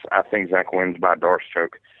Zach's. I think Zach wins by Darce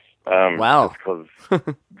choke. Wow. Because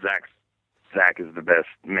Zach is the best.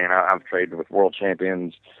 Man, I've trained with world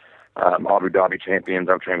champions, Abu Dhabi champions.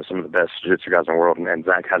 I've trained with some of the best jiu-jitsu guys in the world, and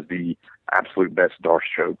Zach has the absolute best Darce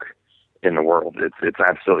choke in the world. It's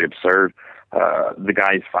absolutely absurd. The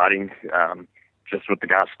guy he's fighting, just with the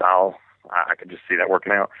guy's style, I could just see that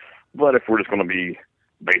working out. But if we're just going to be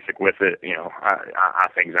basic with it, I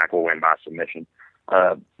think Zach will win by submission.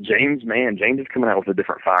 James is coming out with a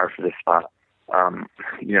different fire for this fight.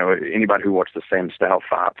 Anybody who watched the Sam Stout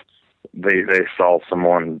fight, they saw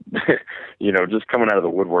someone, just coming out of the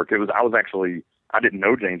woodwork. I didn't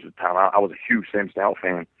know James at the time. I was a huge Sam Stout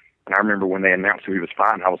fan. And I remember when they announced who he was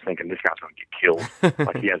fighting, I was thinking, this guy's going to get killed.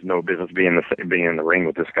 Like, he has no business being in the ring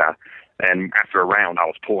with this guy. And after a round, I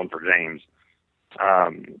was pulling for James.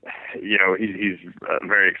 He's a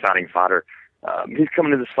very exciting fighter. He's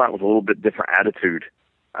coming to this fight with a little bit different attitude.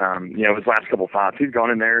 His last couple of fights, he's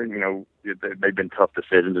gone in there, they've been tough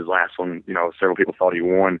decisions. His last one, several people thought he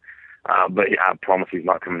won. But I promise he's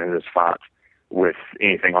not coming into this fight with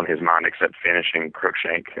anything on his mind except finishing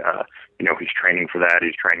Cruikshank. He's training for that.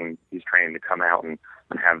 He's training to come out and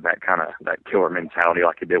have that kind of that killer mentality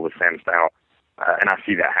like he did with Sam Stout. And I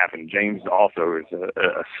see that happen. James also is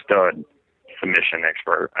a stud submission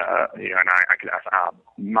expert.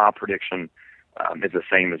 My prediction is the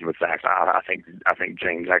same as with Zach. I think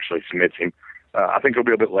James actually submits him. I think it'll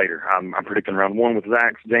be a bit later. I'm predicting round one with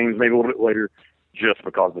Zach. James maybe a little bit later, just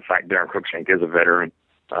because of the fact Darren Cruikshank is a veteran.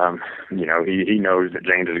 He knows that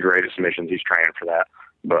James is great at submissions. He's training for that.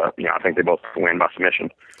 But I think they both win by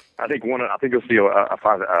submission. I think you'll see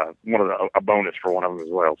a bonus for one of them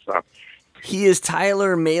as well. So. He is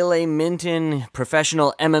Tyler Melee Minton,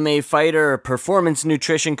 professional MMA fighter, performance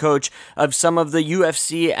nutrition coach of some of the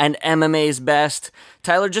UFC and MMA's best.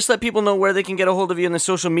 Tyler, just let people know where they can get a hold of you in the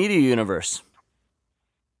social media universe.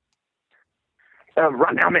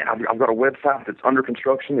 Right now, man, I've got a website that's under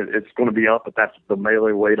construction. It's going to be up, but that's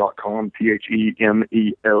themeleeway.com,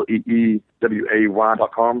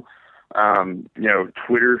 TheMeleeway.com.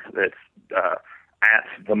 Twitter, that's at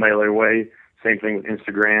The Melee Way. Same thing with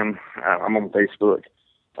Instagram. I'm on Facebook.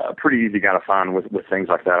 Pretty easy guy to find with things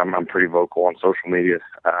like that. I'm pretty vocal on social media,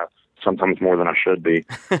 sometimes more than I should be.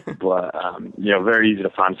 But, very easy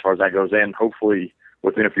to find as far as that goes. And hopefully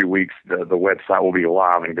within a few weeks, the website will be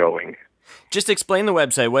live and going. Just explain the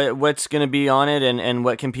website. What's going to be on it, and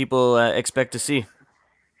what can people expect to see?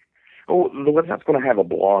 Oh, the website's going to have a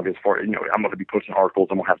blog as far, I'm going to be posting articles.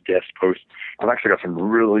 I'm going to have guest posts. I've actually got some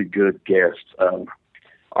really good guests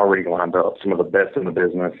already lined up, some of the best in the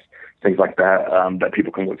business, things like that, that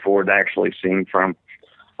people can look forward to actually seeing from.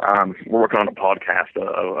 We're working on a podcast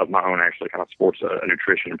of my own, actually, kind of sports,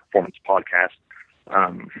 nutrition and performance podcast.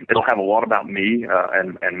 It'll have a lot about me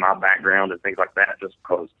and my background and things like that, just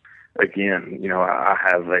because, again, I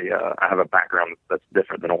have a background that's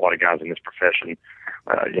different than a lot of guys in this profession.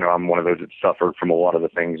 I'm one of those that suffered from a lot of the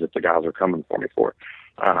things that the guys are coming for me for.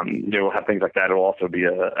 We'll have things like that. It'll also be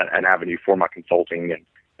an avenue for my consulting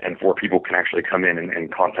and for people can actually come in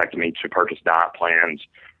and contact me to purchase diet plans,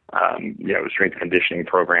 strength conditioning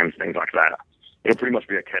programs, things like that. It'll pretty much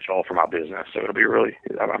be a catch-all for my business. So I'm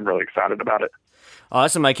really excited about it.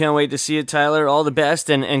 Awesome. I can't wait to see it, Tyler. All the best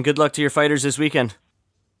and good luck to your fighters this weekend.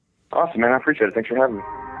 Awesome, man. I appreciate it. Thanks for having me.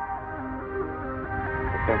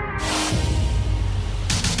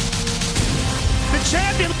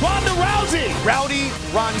 Champion Ronda Rousey. Rowdy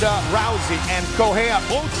Ronda Rousey and Kohea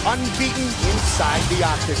both unbeaten inside the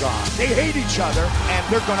octagon. They hate each other,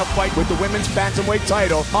 and they're going to fight with the women's bantamweight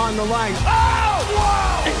title on the line. Oh,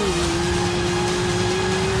 wow! It's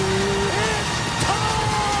time!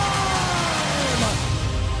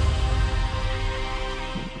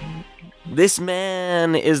 This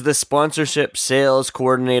man is the sponsorship sales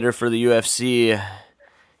coordinator for the UFC.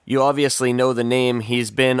 You obviously know the name. He's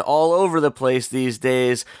been all over the place these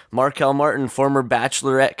days. Marquel Martin, former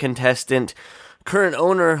Bachelorette contestant, current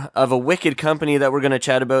owner of a wicked company that we're going to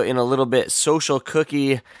chat about in a little bit, Social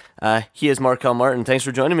Cookie. He is Marquel Martin. Thanks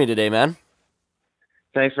for joining me today, man.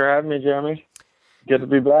 Thanks for having me, Jeremy. Good to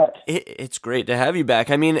be back. It's great to have you back.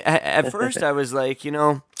 I mean, at first I was like,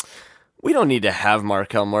 we don't need to have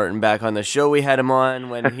Marquel Martin back on the show. We had him on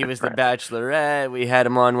when he was the Bachelorette. We had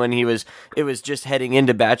him on when it was just heading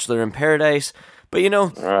into Bachelor in Paradise. But,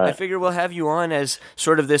 right. I figure we'll have you on as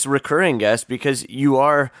sort of this recurring guest because you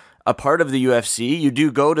are a part of the UFC. You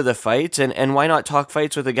do go to the fights, and why not talk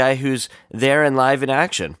fights with a guy who's there and live in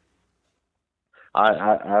action?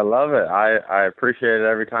 I love it. I appreciate it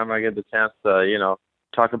every time I get the chance to,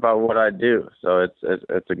 talk about what I do. So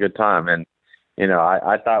it's a good time. And,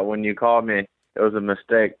 I thought when you called me, it was a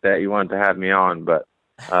mistake that you wanted to have me on, but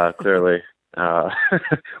clearly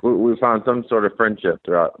we found some sort of friendship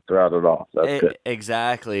throughout it all. So that's good.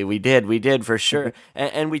 Exactly. We did for sure.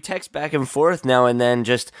 and we text back and forth now and then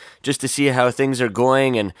just to see how things are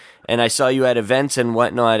going. And I saw you at events and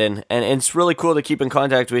whatnot. And it's really cool to keep in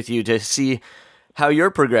contact with you to see how you're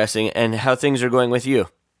progressing and how things are going with you.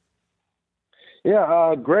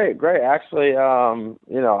 Yeah, great. Actually,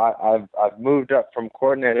 I've moved up from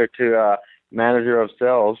coordinator to manager of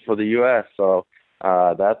sales for the U.S. So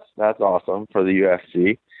that's awesome for the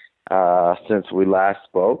UFC since we last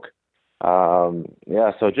spoke.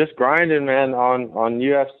 So just grinding, man, on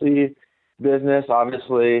UFC business.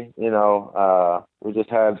 Obviously, we just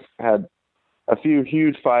had a few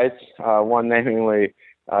huge fights. One namely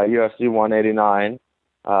UFC 189,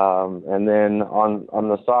 and then on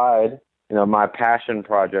the side. My passion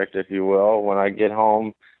project, if you will. When I get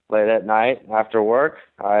home late at night after work,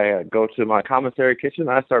 I go to my commissary kitchen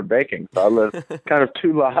and I start baking. So I live kind of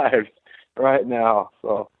two lives right now.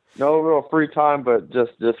 So no real free time, but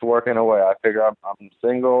just working away. I figure I'm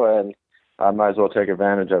single and I might as well take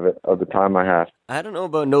advantage of the time I have. I don't know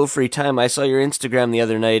about no free time. I saw your Instagram the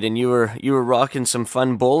other night and you were rocking some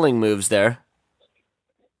fun bowling moves there.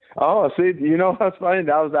 Oh, see, what's funny?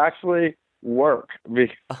 That was actually work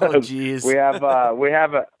because we have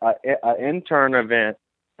an intern event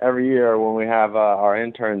every year when we have our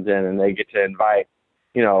interns in, and they get to invite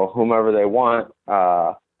whomever they want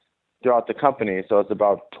throughout the company. So it's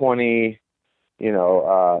about 20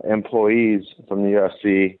 employees from the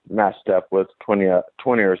UFC matched up with 20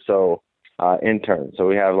 or so interns. So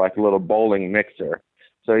we have like a little bowling mixer.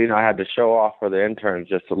 So, I had to show off for the interns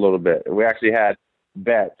just a little bit. We actually had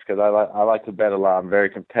bets because I like to bet a lot. I'm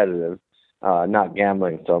very competitive, not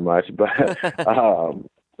gambling so much, but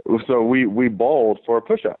so we bowled for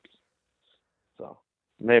push-ups. So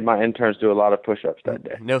made my interns do a lot of push-ups that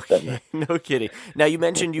day. No kidding. Now, you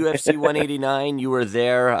mentioned UFC 189. You were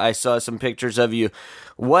there. I saw some pictures of you.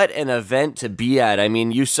 What an event to be at. I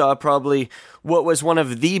mean, you saw probably what was one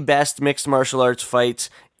of the best mixed martial arts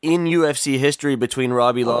fights in UFC history between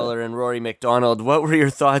Robbie Lawler and Rory McDonald. What were your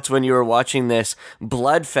thoughts when you were watching this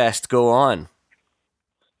bloodfest go on?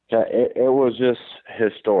 Yeah, it was just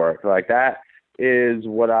historic. Like, that is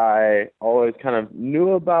what I always kind of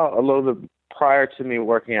knew about a little bit prior to me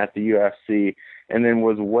working at the UFC, and then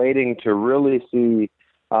was waiting to really see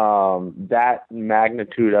that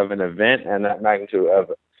magnitude of an event and that magnitude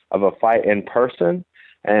of a fight in person.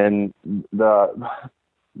 And the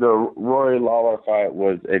Rory Lawler fight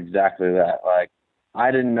was exactly that. Like,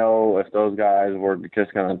 I didn't know if those guys were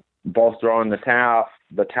just going to both throw in the towel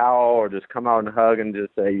or just come out and hug and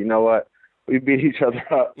just say, you know what, we beat each other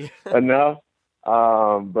up enough.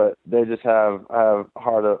 But they just have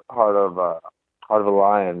heart of a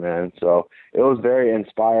lion, man. So it was very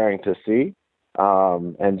inspiring to see,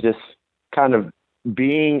 and just kind of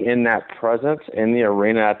being in that presence in the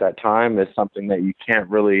arena at that time is something that you can't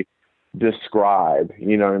really describe,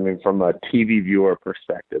 you know what I mean, from a TV viewer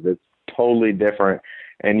perspective. It's totally different,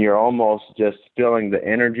 and you're almost just feeling the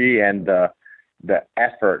energy and the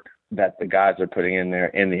effort that the guys are putting in there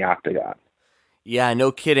in the octagon. Yeah,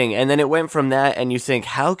 no kidding. And then it went from that, and you think,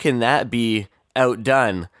 how can that be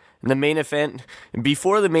outdone? And the main event,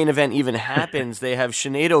 before the main event even happens, they have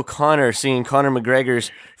Sinead O'Connor singing Conor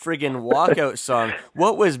McGregor's friggin' walkout song.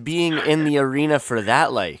 What was being in the arena for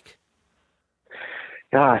that like?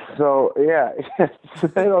 Gosh, so yeah,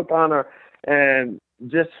 Sinead O'Connor, and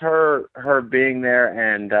just her being there,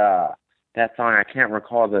 and that song, I can't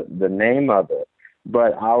recall the name of it,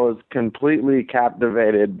 but I was completely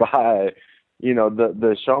captivated by,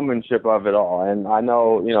 the showmanship of it all. And I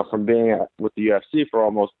know, from being with the UFC for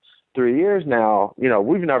almost 3 years now,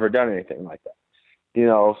 we've never done anything like that.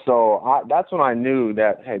 So that's when I knew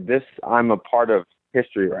that, hey, I'm a part of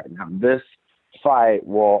history right now. This fight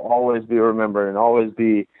will always be remembered and always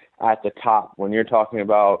be at the top. When you're talking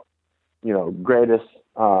about, greatest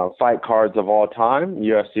fight cards of all time,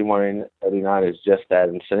 UFC 189 is just that.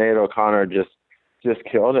 And Sinead O'Connor just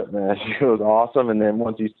killed it, man. She was awesome. And then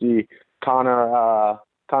once you see Conor's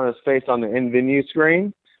face on the in-venue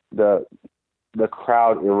screen, the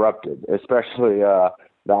crowd erupted, especially the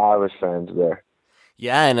Irish fans there.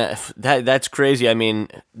 Yeah, and that's crazy. I mean,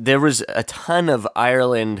 there was a ton of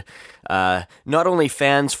Ireland, not only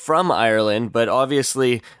fans from Ireland, but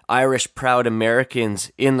obviously Irish proud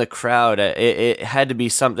Americans in the crowd. It had to be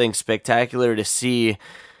something spectacular to see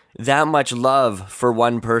that much love for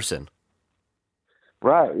one person.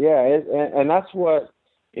 Right, yeah, and that's what,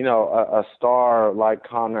 a star like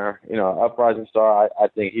Conor, uprising star, I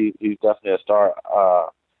think he's definitely a star,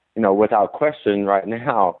 without question right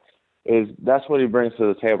now. That's what he brings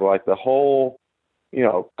to the table, like the whole,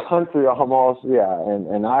 country almost, yeah,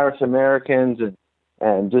 and Irish Americans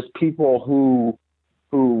and just people who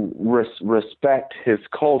respect his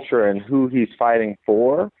culture and who he's fighting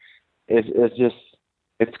for.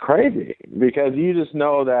 It's crazy, because you just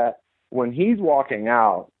know that when he's walking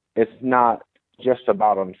out, it's not just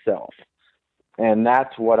about himself. And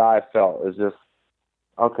that's what I felt, is just,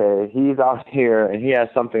 okay, he's out here and he has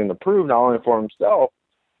something to prove, not only for himself,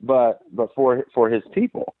 but for his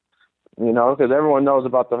people, because everyone knows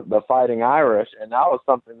about the Fighting Irish, and that was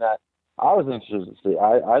something that I was interested to see.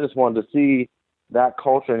 I just wanted to see that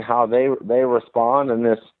culture and how they respond, and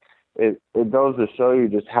it goes to show you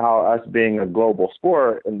just how us being a global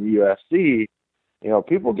sport in the UFC,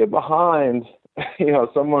 people get behind,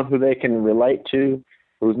 someone who they can relate to,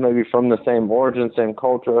 who's maybe from the same origin, same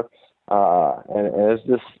culture, and it's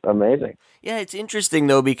just amazing. Yeah, it's interesting,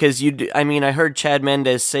 though, because I heard Chad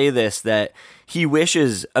Mendes say this, that he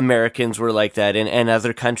wishes Americans were like that and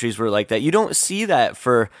other countries were like that. You don't see that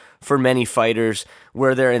for many fighters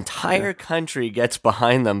where their entire country gets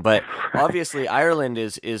behind them, but obviously Ireland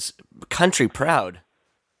is country proud.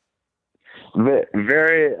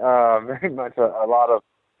 Very, very much a lot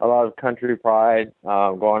of country pride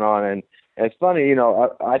going on, and it's funny,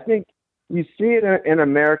 I think you see it in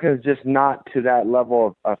Americans, just not to that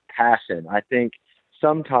level of passion. I think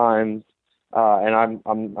sometimes, and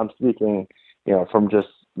I'm speaking, from just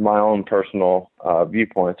my own personal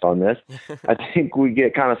viewpoints on this. I think we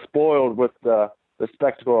get kind of spoiled with the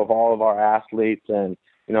spectacle of all of our athletes, and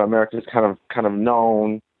America's kind of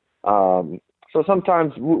known. So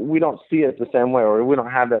sometimes we don't see it the same way, or we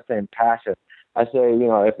don't have that same passion. I say,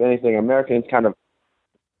 if anything, Americans kind of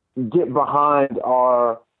get behind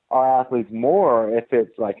our athletes more if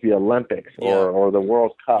it's like the Olympics or the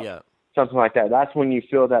World Cup, something like that. That's when you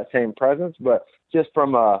feel that same presence. But just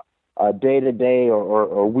from a day-to-day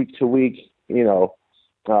or week-to-week,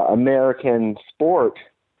 American sport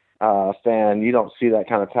fan, you don't see that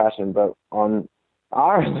kind of passion. But on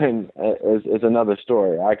Ireland is another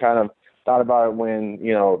story. I kind of thought about it when,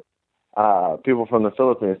 people from the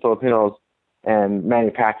Filipinos, and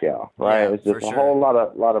Manny Pacquiao, right? Yeah, it's just a whole lot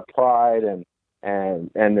of pride,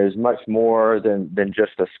 and there's much more than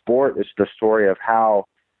just a sport. It's the story of how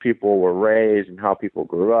people were raised and how people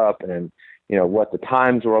grew up, and what the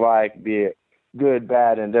times were like, be it good,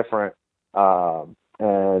 bad, and different.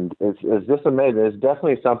 And it's just amazing. It's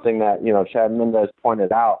definitely something that Chad Mendez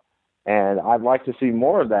pointed out, and I'd like to see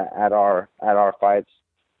more of that at our fights,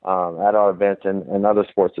 at our events, and other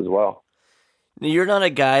sports as well. You're not a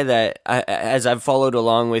guy that, as I've followed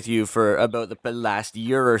along with you for about the last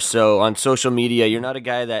year or so on social media, you're not a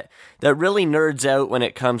guy that really nerds out when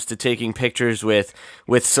it comes to taking pictures with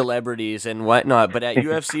celebrities and whatnot. But at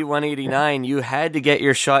UFC 189, you had to get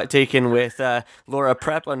your shot taken with Laura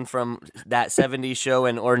Prepon from That 70s Show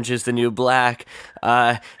and Orange is the New Black.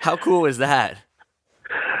 How cool was that?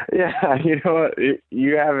 Yeah, you know what?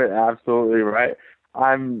 You have it absolutely right.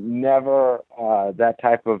 I'm never that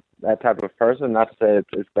type of person. Not to say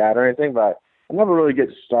it's bad or anything, but I never really get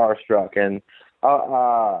starstruck. And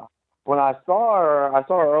when I saw her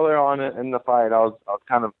earlier on in the fight, I was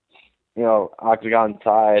kind of octagon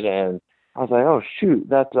side, and I was like, oh shoot,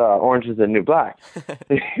 that's Orange is the New Black.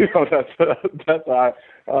 That's how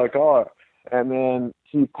I call her. And then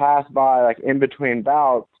she passed by like in between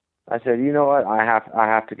bouts. I said, you know what, I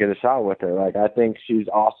have to get a shot with her. Like, I think she's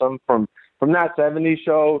awesome. From That 70s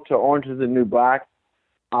Show to Orange is the New Black,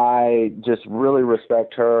 I just really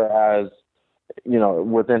respect her as,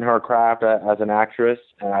 within her craft as an actress,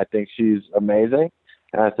 and I think she's amazing.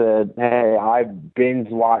 And I said, hey, I binge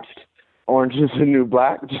watched Orange is the New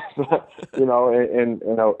Black, in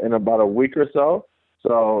about a week or so.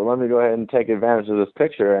 So let me go ahead and take advantage of this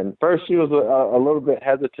picture. And first she was a little bit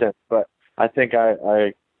hesitant, but I think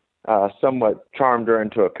I somewhat charmed her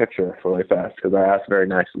into a picture really fast because I asked very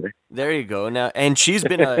nicely. There you go. Now, and she's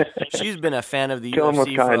been a fan of the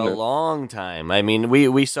UFC for a long time. I mean,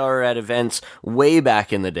 we saw her at events way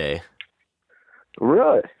back in the day.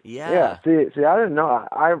 Really? Yeah. See, I didn't know.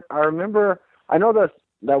 I remember. I know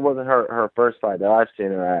that wasn't her first fight that I've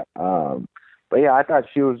seen her at. But yeah, I thought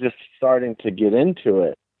she was just starting to get into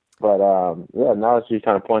it. But now that you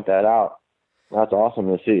kind of point that out, that's awesome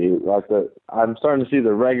to see. I'm starting to see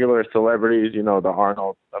the regular celebrities, the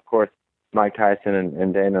Arnold, of course, Mike Tyson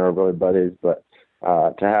and Dana are really buddies, but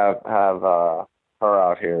to have her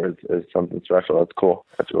out here is something special. That's cool.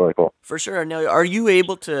 That's really cool. For sure. Now, are you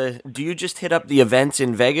able to? Do you just hit up the events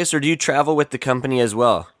in Vegas, or do you travel with the company as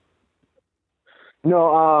well?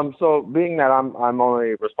 No. So being that I'm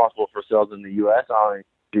only responsible for sales in the U.S., I only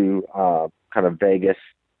do kind of Vegas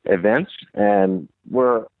events, and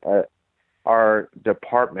we're our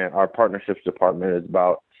department, our partnerships department, is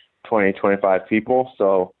about 20, 25 people.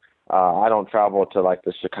 So I don't travel to like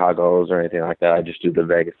the Chicagos or anything like that. I just do the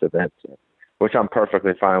Vegas events, which I'm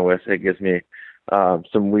perfectly fine with. It gives me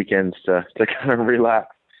some weekends to kind of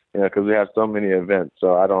relax, because we have so many events.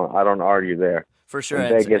 So I don't argue there. For sure. And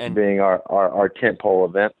Vegas being our tentpole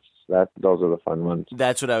events, those are the fun ones.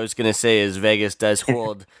 That's what I was going to say, is Vegas does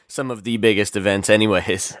hold some of the biggest events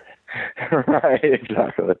anyways. Right,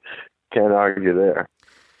 exactly. Can't argue there.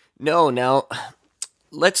 No, now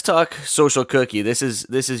let's talk Social Cookie. This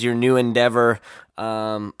is your new endeavor.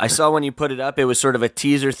 I saw when you put it up, it was sort of a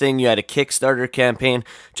teaser thing. You had a Kickstarter campaign.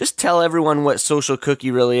 Just tell everyone what Social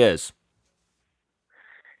Cookie really is.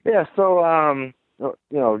 Yeah, so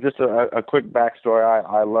just a quick backstory.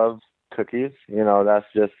 I love cookies. That's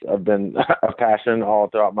just been a passion all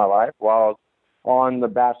throughout my life. While I was on The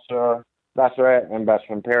Bachelorette and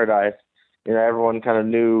Bachelor in Paradise, everyone kind of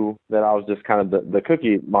knew that I was just kind of the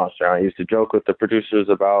cookie monster. I used to joke with the producers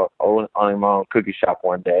about owning my own cookie shop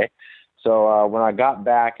one day. So when I got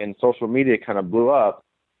back and social media kind of blew up,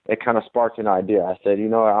 it kind of sparked an idea. I said,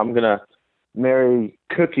 I'm going to marry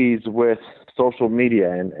cookies with social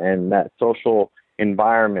media and that social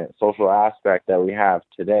environment, social aspect that we have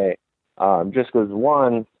today. Just because,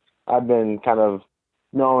 one, I've been kind of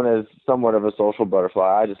known as somewhat of a social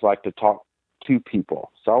butterfly. I just like to talk to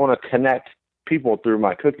people. So I want to connect people through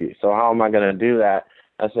my cookies. So how am I going to do that?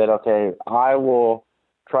 I said, okay, I will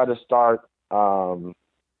try to start,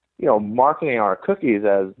 marketing our cookies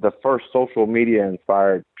as the first social media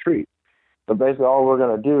inspired treat. So basically all we're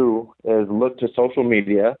going to do is look to social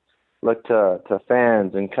media, look to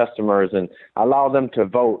fans and customers, and allow them to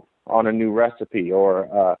vote on a new recipe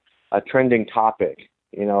or a trending topic.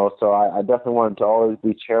 So I definitely wanted to always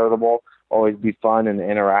be charitable, always be fun and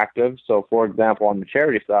interactive. So, for example, on the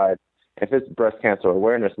charity side, if it's Breast Cancer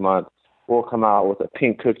Awareness Month, we'll come out with a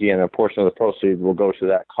pink cookie and a portion of the proceeds will go to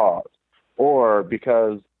that cause. Or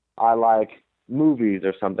because I like movies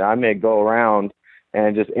or something, I may go around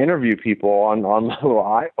and just interview people on my little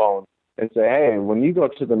iPhone and say, hey, when you go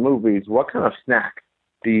to the movies, what kind of snack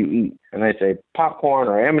do you eat? And they say popcorn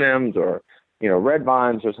or M&Ms or, Red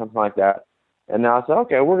Vines or something like that. And now I said,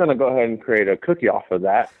 okay, we're going to go ahead and create a cookie off of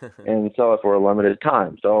that and sell it for a limited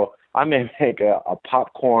time. So I may make a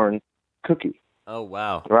popcorn cookie. Oh,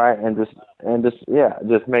 wow. Right. And just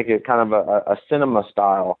make it kind of a cinema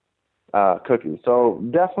style cookie. So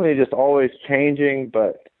definitely just always changing,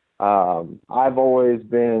 but I've always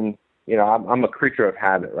been, I'm a creature of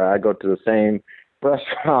habit, right? I go to the same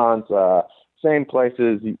restaurants, same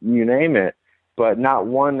places, you name it, but not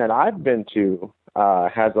one that I've been to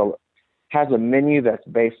has a menu that's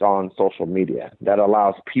based on social media that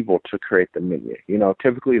allows people to create the menu.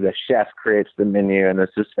 Typically the chef creates the menu and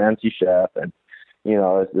it's this fancy chef and,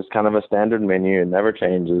 it's just kind of a standard menu. It never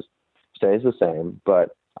changes, stays the same,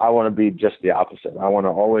 but I want to be just the opposite. I want to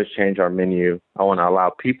always change our menu. I want to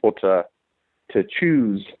allow people to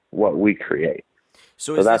choose what we create.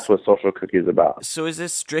 So that's what Social Cookie is about. So is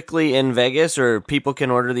this strictly in Vegas, or people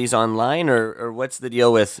can order these online, or what's the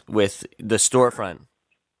deal with the storefront?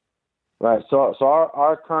 Right. So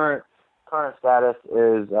our current status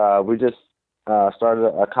is we just started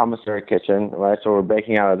a commissary kitchen, right? So we're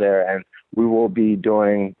baking out of there, and we'll be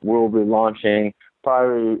launching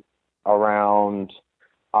probably around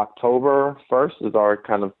October 1st is our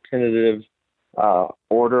kind of tentative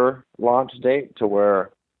order launch date, to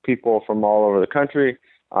where people from all over the country,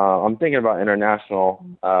 I'm thinking about international,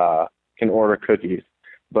 can order cookies.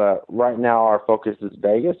 But right now our focus is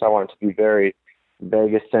Vegas. I want it to be very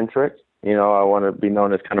Vegas-centric. I want to be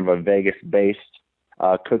known as kind of a Vegas-based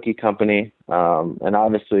cookie company. And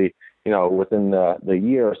obviously, within the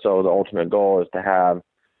year or so, the ultimate goal is to have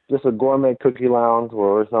just a gourmet cookie lounge where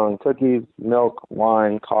we're selling cookies, milk,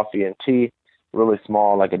 wine, coffee, and tea, really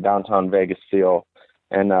small, like a downtown Vegas feel.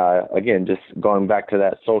 And again, just going back to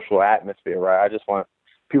that social atmosphere, right? I just want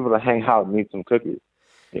people to hang out and eat some cookies,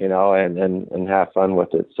 and have fun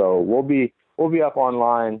with it. So we'll be up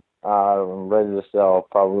online, ready to sell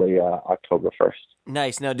probably October 1st.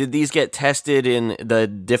 Nice. Now, did these get tested in the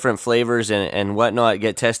different flavors and whatnot?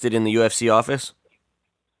 Get tested in the UFC office?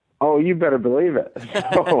 Oh, you better believe it.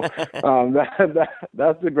 So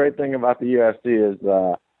that's the great thing about the UFC is,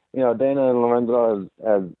 Dana and Lorenzo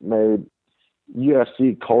has made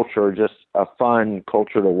UFC culture just a fun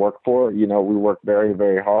culture to work for. We work very,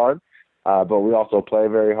 very hard, but we also play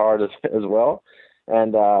very hard as well.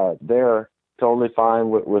 And they're totally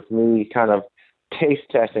fine with me kind of taste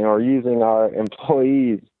testing or using our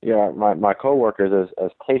employees, my coworkers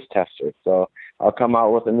as taste testers. So I'll come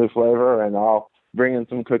out with a new flavor and I'll bring in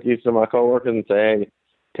some cookies to my coworkers and say, hey,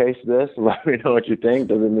 taste this, let me know what you think.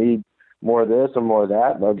 Does it need more of this or more of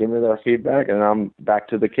that? They'll give me their feedback, and I'm back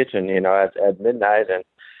to the kitchen, at midnight and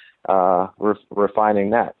refining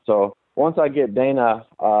that. So once I get Dana's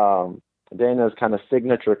kind of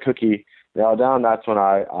signature cookie nailed down, that's when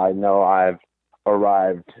I know I've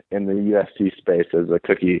arrived in the UFC space as a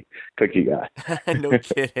cookie guy. No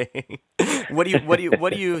kidding. What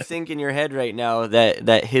do you think in your head right now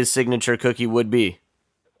that his signature cookie would be?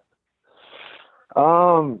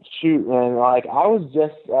 Shoot, man, I was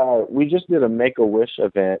just, we just did a Make-A-Wish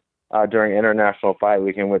event, during International Fight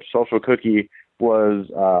Week, in which Social Cookie was,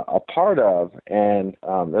 a part of. And,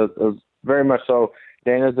 it was very much so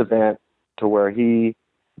Dana's event, to where he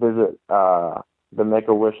visit, the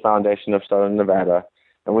Make-A-Wish Foundation of Southern Nevada.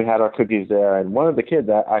 And we had our cookies there. And one of the kids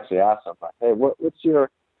actually asked him, like, hey, what's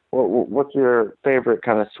your favorite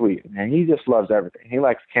kind of sweet? And he just loves everything. He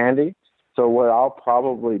likes candy. So what I'll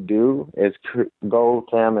probably do is go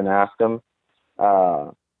to him and ask him,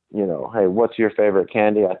 hey, what's your favorite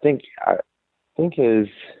candy? I think his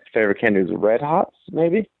favorite candy is Red Hots,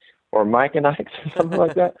 maybe, or Mike and Ike's, or something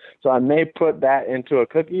like that. So I may put that into a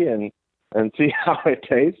cookie and see how it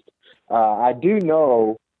tastes. I do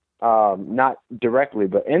know, not directly,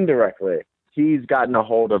 but indirectly, he's gotten a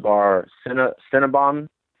hold of our Cinnabon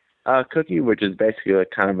cookie, which is basically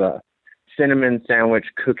kind of a cinnamon sandwich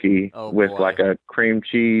cookie with like a cream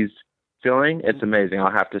cheese feeling. It's amazing.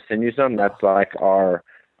 I'll have to send you some. That's like our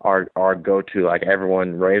go-to. Like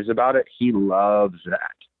everyone raves about it. He loves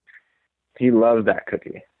that. He loves that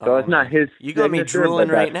cookie. So it's not his. You got me drooling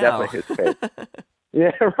right now. Definitely his favorite.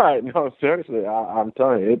 Yeah, right. No, seriously, I'm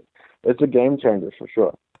telling you, it's a game changer for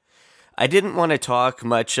sure. I didn't want to talk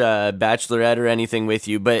much Bachelorette or anything with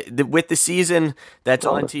you, but with the season that's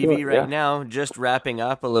on TV right now, just wrapping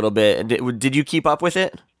up a little bit, did you keep up with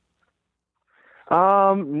it?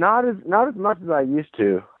 Not as much as I used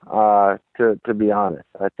to be honest.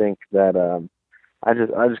 I think that I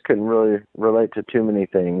just couldn't really relate to too many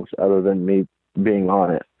things other than me being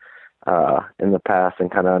on it in the past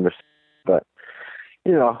and kind of understand. But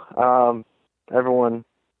everyone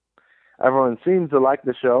seems to like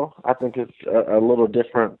the show. I think it's a little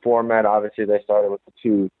different format. Obviously, they started with the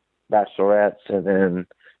 2 bachelorettes and then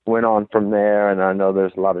went on from there. And I know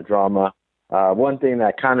there's a lot of drama. One thing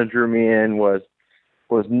that kind of drew me in was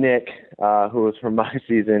Nick, who was from my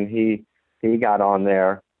season. He got on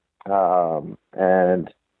there,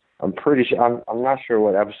 and I'm pretty sure. I'm not sure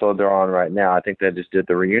what episode they're on right now. I think they just did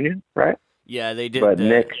the reunion, right? Yeah, they did. But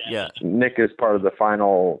Nick is part of the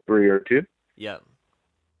final 3 or 2. Yeah.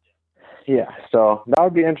 Yeah, so that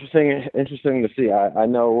would be interesting to see. I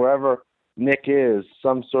know wherever Nick is,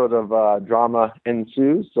 some sort of drama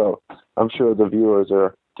ensues, so I'm sure the viewers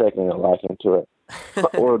are taking a liking to it,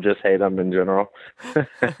 or just hate him in general.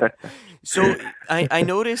 So I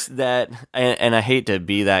noticed that, and I hate to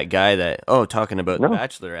be that guy that, talking about the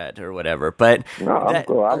Bachelorette or whatever, but I'm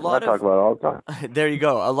cool. I talk about it all the time. There you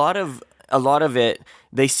go. A lot of it,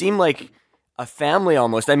 they seem like a family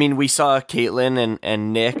almost. I mean, we saw Caitlyn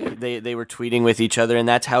and Nick, they were tweeting with each other, and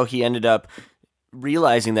that's how he ended up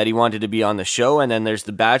realizing that he wanted to be on the show. And then there's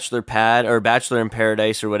the Bachelor Pad or Bachelor in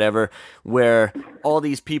Paradise or whatever, where all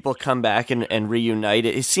these people come back and reunite.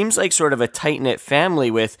 It seems like sort of a tight-knit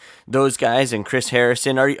family with those guys and Chris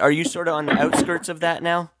Harrison. Are you sort of on the outskirts of that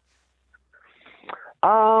now?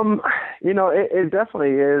 It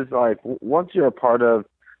definitely is. Like, once you're a part of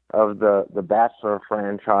the Bachelor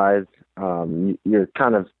franchise, you're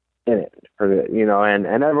kind of in it for it,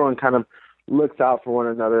 and everyone kind of looks out for one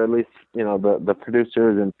another. At least, the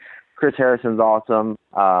producers, and Chris Harrison's awesome.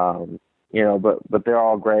 But they're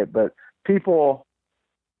all great. But people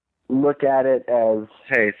look at it as,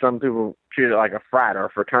 hey, some people treat it like a frat or a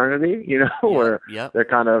fraternity, where they're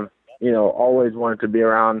kind of, always wanted to be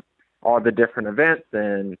around all the different events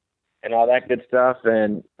and all that good stuff.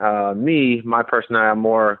 And my personality, I'm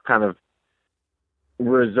more kind of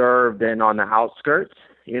reserved and on the outskirts,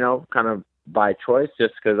 kind of by choice,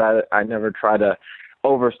 just because I never try to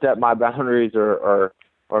overstep my boundaries or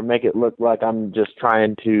make it look like I'm just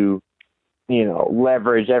trying to,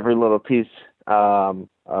 leverage every little piece of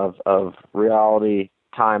reality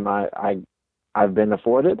time I've been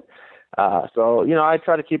afforded. So I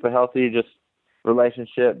try to keep a healthy just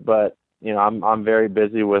relationship, but I'm very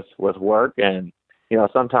busy with work, and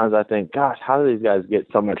sometimes I think, gosh, how do these guys get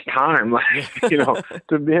so much time,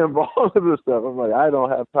 to be involved with this stuff? I'm like, I don't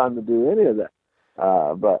have time to do any of that.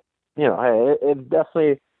 But hey, it's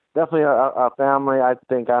definitely a family. I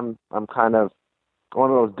think I'm kind of one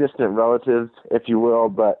of those distant relatives, if you will.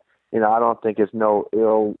 But I don't think it's no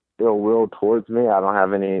ill will towards me. I don't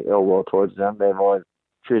have any ill will towards them. They've always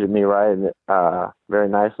treated me right and very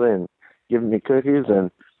nicely, and given me cookies,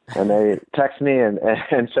 and they text me and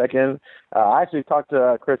check in. I actually talked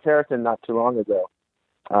to Chris Harrison not too long ago,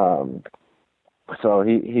 so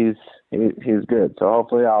he's good. So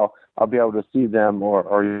hopefully I'll be able to see them,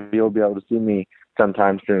 or you'll be able to see me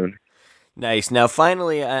sometime soon. Nice. Now,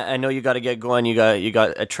 finally, I know you got to get going. You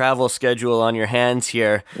got a travel schedule on your hands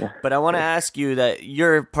here, but I want to ask you that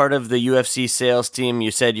you're part of the UFC sales team. You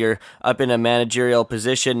said you're up in a managerial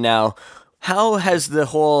position now. How has the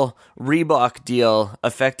whole Reebok deal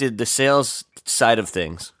affected the sales side of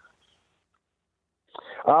things?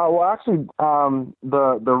 Well, actually,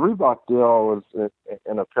 the Reebok deal was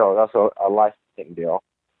an apparel. That's a licensing deal.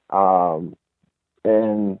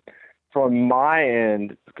 And from my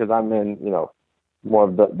end, because I'm in, more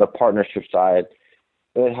of the partnership side,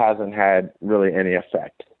 it hasn't had really any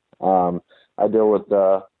effect. I deal with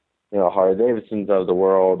the, Harley Davidsons of the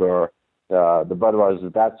world, or the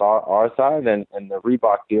Budweiser. That's our side, and the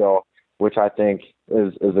Reebok deal, which I think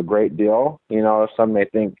is a great deal. Some may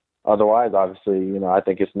think otherwise. Obviously, I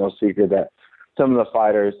think it's no secret that some of the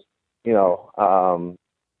fighters,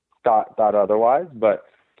 thought otherwise. But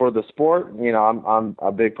for the sport, I'm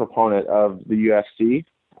a big proponent of the UFC,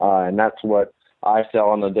 and that's what I sell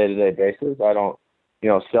on a day-to-day basis. I don't,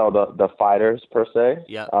 sell the fighters per se.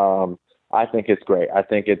 Yeah. I think it's great. I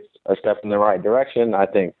think it's a step in the right direction. I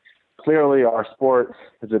think clearly our sport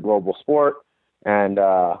is a global sport, and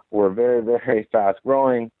we're very, very fast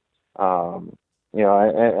growing.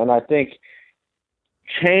 And I think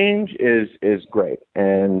change is great,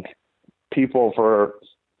 and people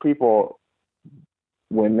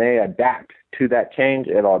when they adapt to that change,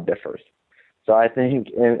 it all differs. So I think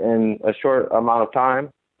in a short amount of time,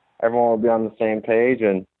 everyone will be on the same page,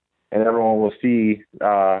 and everyone will see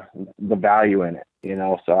the value in it.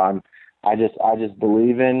 So I just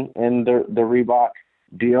believe in the Reebok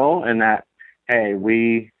deal, and that, hey,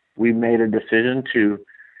 we made a decision to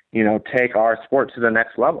take our sport to the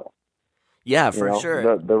next level. Yeah, for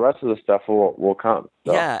sure. The rest of the stuff will come.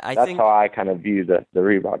 So yeah, that's how I kind of view the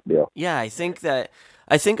Reebok deal. Yeah, I think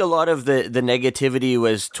a lot of the negativity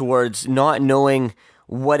was towards not knowing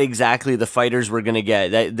what exactly the fighters were going to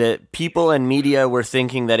get. That the people and media were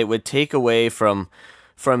thinking that it would take away from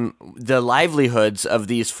the livelihoods of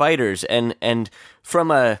these fighters, and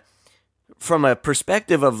from a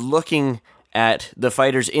perspective of looking at the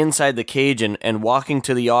fighters inside the cage and walking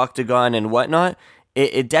to the octagon and whatnot,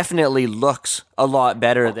 it definitely looks a lot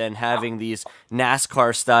better than having these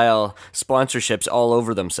NASCAR-style sponsorships all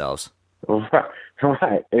over themselves.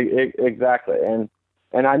 Right, exactly.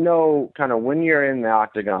 And I know kind of when you're in the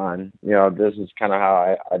octagon, this is kind of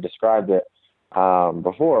how I described it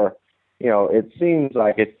before. It seems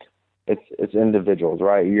like it's individuals,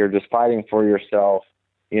 right? You're just fighting for yourself.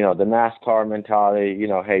 The NASCAR mentality.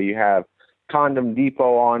 Hey, you have Condom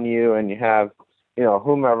Depot on you, and you have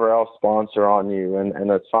whomever else sponsor on you, and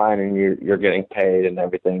that's fine, and you're getting paid and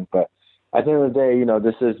everything. But at the end of the day,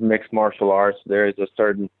 this is mixed martial arts. There is a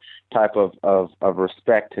certain type of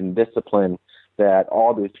respect and discipline that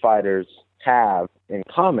all these fighters have in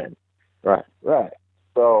common. Right.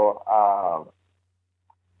 So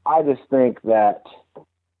I just think that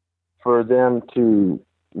for them to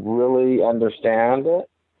really understand it,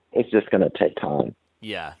 it's just going to take time.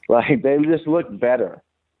 Yeah. Like, they just look better.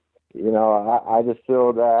 I just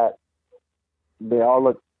feel that they all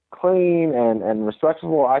look clean and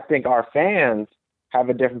respectful. I think our fans have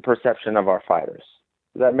a different perception of our fighters.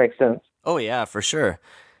 Does that make sense? Oh, yeah, for sure.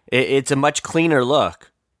 It's a much cleaner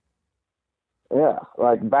look. Yeah,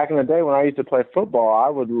 like back in the day when I used to play football, I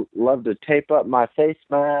would love to tape up my face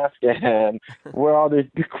mask and wear all these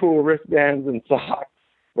cool wristbands and socks.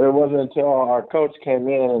 But it wasn't until our coach came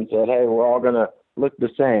in and said, hey, we're all going to look the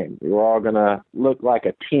same. We're all going to look like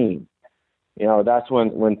a team. That's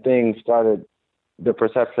when things started, the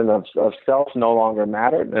perception of self no longer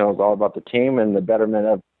mattered, and it was all about the team and the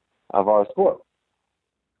betterment of our sport.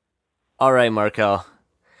 All right, Marquel.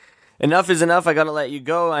 Enough is enough. I got to let you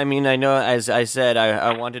go. I mean, I know, as I said,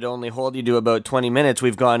 I wanted to only hold you to about 20 minutes.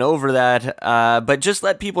 We've gone over that. But just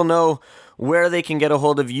let people know where they can get a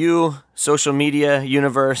hold of you, social media,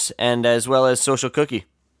 universe, and as well as Social Cookie.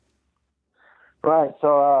 Right.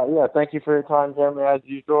 So, thank you for your time, Jeremy, as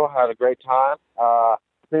usual. Had a great time.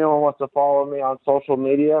 If anyone wants to follow me on social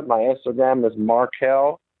media, my Instagram is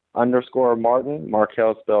Marquel_Martin.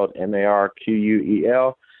 Marquel spelled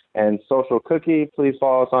Marquel. And Social Cookie, please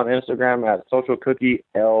follow us on Instagram at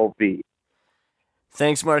SocialCookieLV.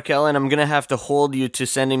 Thanks, Marquel, and I'm going to have to hold you to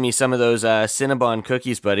sending me some of those Cinnabon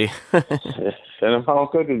cookies, buddy.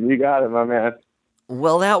 Cinnabon cookies, you got it, my man.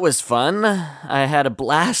 Well, that was fun. I had a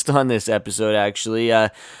blast on this episode, actually. I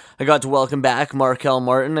got to welcome back Marquel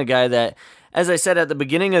Martin, a guy that, as I said at the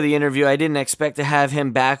beginning of the interview, I didn't expect to have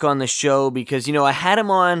him back on the show because, I had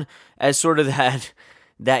him on as sort of that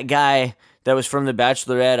guy that was from The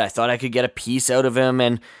Bachelorette. I thought I could get a piece out of him,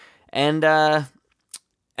 and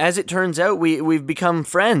as it turns out, we've become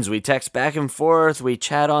friends. We text back and forth, we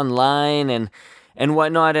chat online, and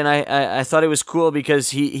whatnot, and I thought it was cool because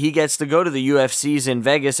he gets to go to the UFCs in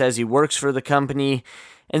Vegas as he works for the company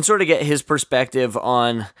and sort of get his perspective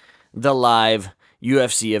on the live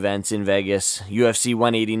UFC events in Vegas. UFC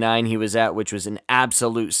 189 he was at, which was an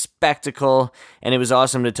absolute spectacle, and it was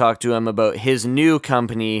awesome to talk to him about his new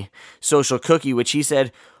company, Social Cookie, which he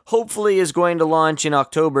said hopefully is going to launch in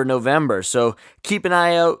October, November. So keep an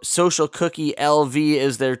eye out. Social Cookie LV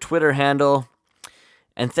is their Twitter handle.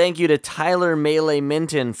 And thank you to Tyler Melee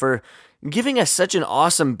Minton for giving us such an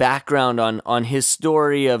awesome background on his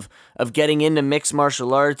story of getting into mixed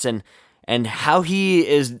martial arts and how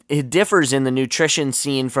it differs in the nutrition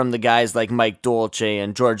scene from the guys like Mike Dolce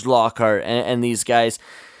and George Lockhart and these guys.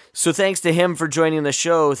 So thanks to him for joining the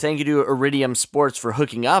show. Thank you to Iridium Sports for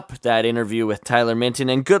hooking up that interview with Tyler Minton.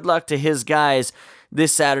 And good luck to his guys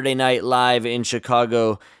this Saturday night live in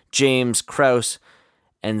Chicago, James Krause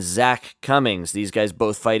and Zach Cummings. These guys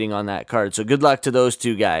both fighting on that card. So good luck to those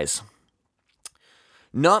two guys.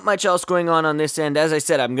 Not much else going on this end. As I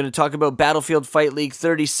said, I'm going to talk about Battlefield Fight League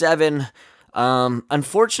 37.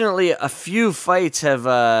 Unfortunately, a few fights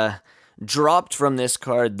have dropped from this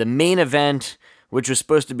card. The main event, which was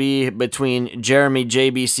supposed to be between Jeremy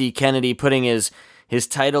JBC Kennedy putting his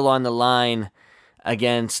title on the line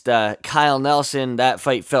against Kyle Nelson, that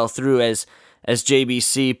fight fell through as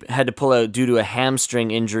JBC had to pull out due to a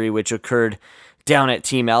hamstring injury, which occurred down at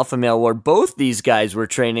Team Alpha Male, where both these guys were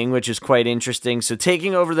training, which is quite interesting. So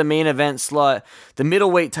taking over the main event slot, the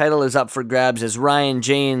middleweight title is up for grabs as Ryan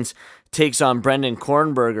Janes takes on Brendan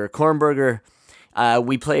Kornberger. Kornberger,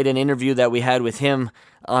 we played an interview that we had with him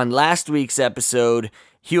on last week's episode.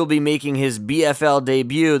 He'll be making his BFL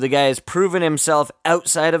debut. The guy has proven himself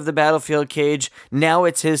outside of the Battlefield cage. Now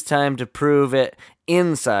it's his time to prove it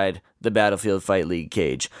inside the Battlefield Fight League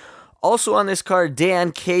cage. Also on this card,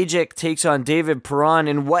 Dan Kajic takes on David Perron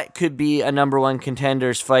in what could be a number one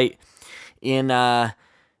contenders fight in the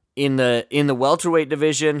welterweight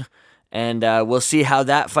division, and we'll see how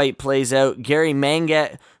that fight plays out. Gary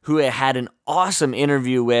Mangat, who I had an awesome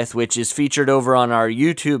interview with, which is featured over on our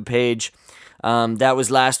YouTube page. That was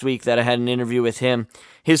last week that I had an interview with him.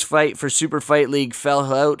 His fight for Super Fight League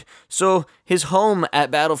fell out, so his home at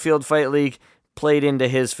Battlefield Fight League played into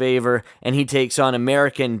his favor, and he takes on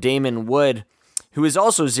American Damon Wood, who is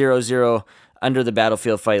also 0-0 under the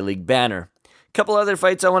Battlefield Fight League banner. A couple other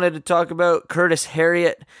fights I wanted to talk about. Curtis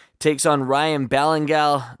Harriet takes on Ryan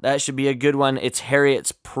Ballingal. That should be a good one. It's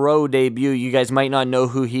Harriet's pro debut. You guys might not know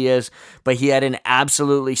who he is, but he had an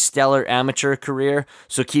absolutely stellar amateur career,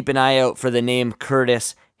 so keep an eye out for the name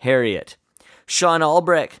Curtis Harriet. Sean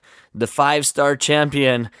Albrecht, the 5-star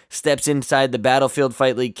champion, steps inside the Battlefield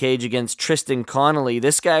Fight League cage against Tristan Connolly.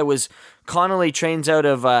 Connolly trains out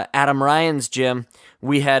of Adam Ryan's gym.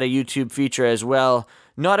 We had a YouTube feature as well,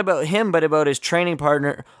 not about him, but about his training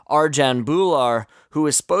partner, Arjan Bular, who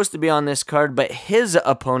was supposed to be on this card, but his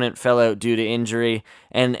opponent fell out due to injury,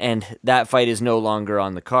 and that fight is no longer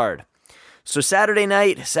on the card. So Saturday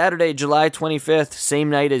night, Saturday, July 25th, same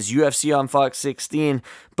night as UFC on Fox 16.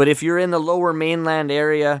 But if you're in the lower mainland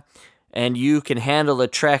area and you can handle a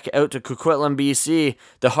trek out to Coquitlam, BC,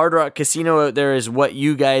 the Hard Rock Casino out there is what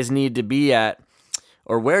you guys need to be at,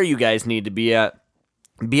 or where you guys need to be at.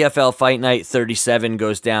 BFL Fight Night 37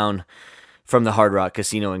 goes down from the Hard Rock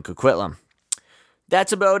Casino in Coquitlam.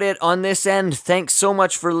 That's about it on this end. Thanks so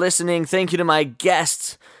much for listening. Thank you to my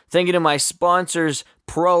guests. Thank you to my sponsors,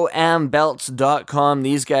 ProAmBelts.com.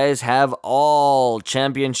 These guys have all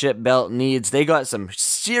championship belt needs. They got some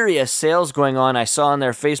serious sales going on. I saw on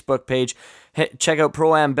their Facebook page. Check out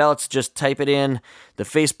Pro-Am Belts. Just type it in the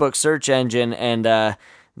Facebook search engine and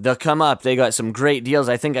they'll come up. They got some great deals.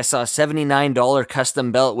 I think I saw a $79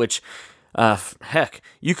 custom belt, which heck,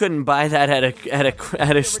 you couldn't buy that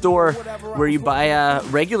at a store where you buy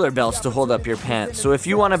regular belts to hold up your pants. So if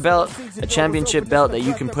you want a belt, a championship belt that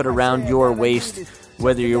you can put around your waist,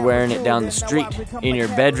 whether you're wearing it down the street, in your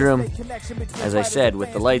bedroom, as I said,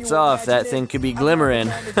 with the lights off, that thing could be glimmering.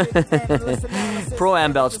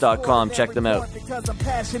 ProAmBelts.com, check them out.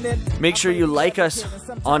 Make sure you like us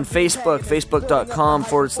on Facebook,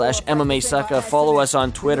 Facebook.com/MMA Sucka. Follow us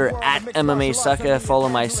on Twitter at MMA Sucka. Follow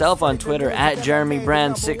myself on Twitter at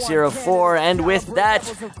JeremyBrand604. And with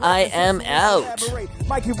that, I am out.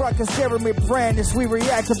 Mikey Ruckus, Jeremy Brand, as we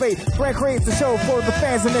reactivate. Brand creates the show for the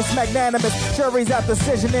fans and it's magnanimous. Jury's out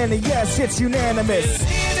decision and a yes, it's unanimous.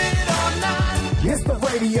 It's the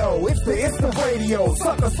radio, it's the radio,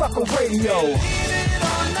 Sucka radio.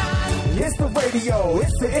 It's the radio,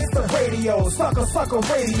 it's the radio, Sucka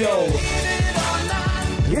radio.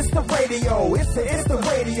 It's the radio, it's the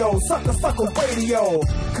radio, Sucka radio.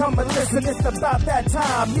 Come and listen, it's about that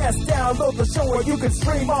time. Yes, download the show or you can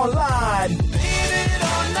stream online.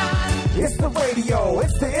 It's the radio,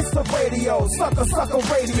 it's the radio, Sucka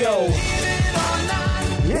radio.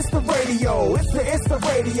 It's the radio, it's the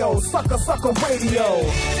radio, Sucka radio.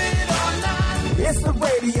 It's the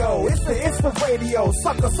radio, it's the radio,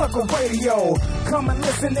 Sucka radio. Come and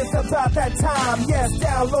listen, it's about that time. Yes,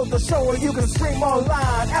 download the show or you can stream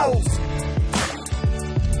online. Out.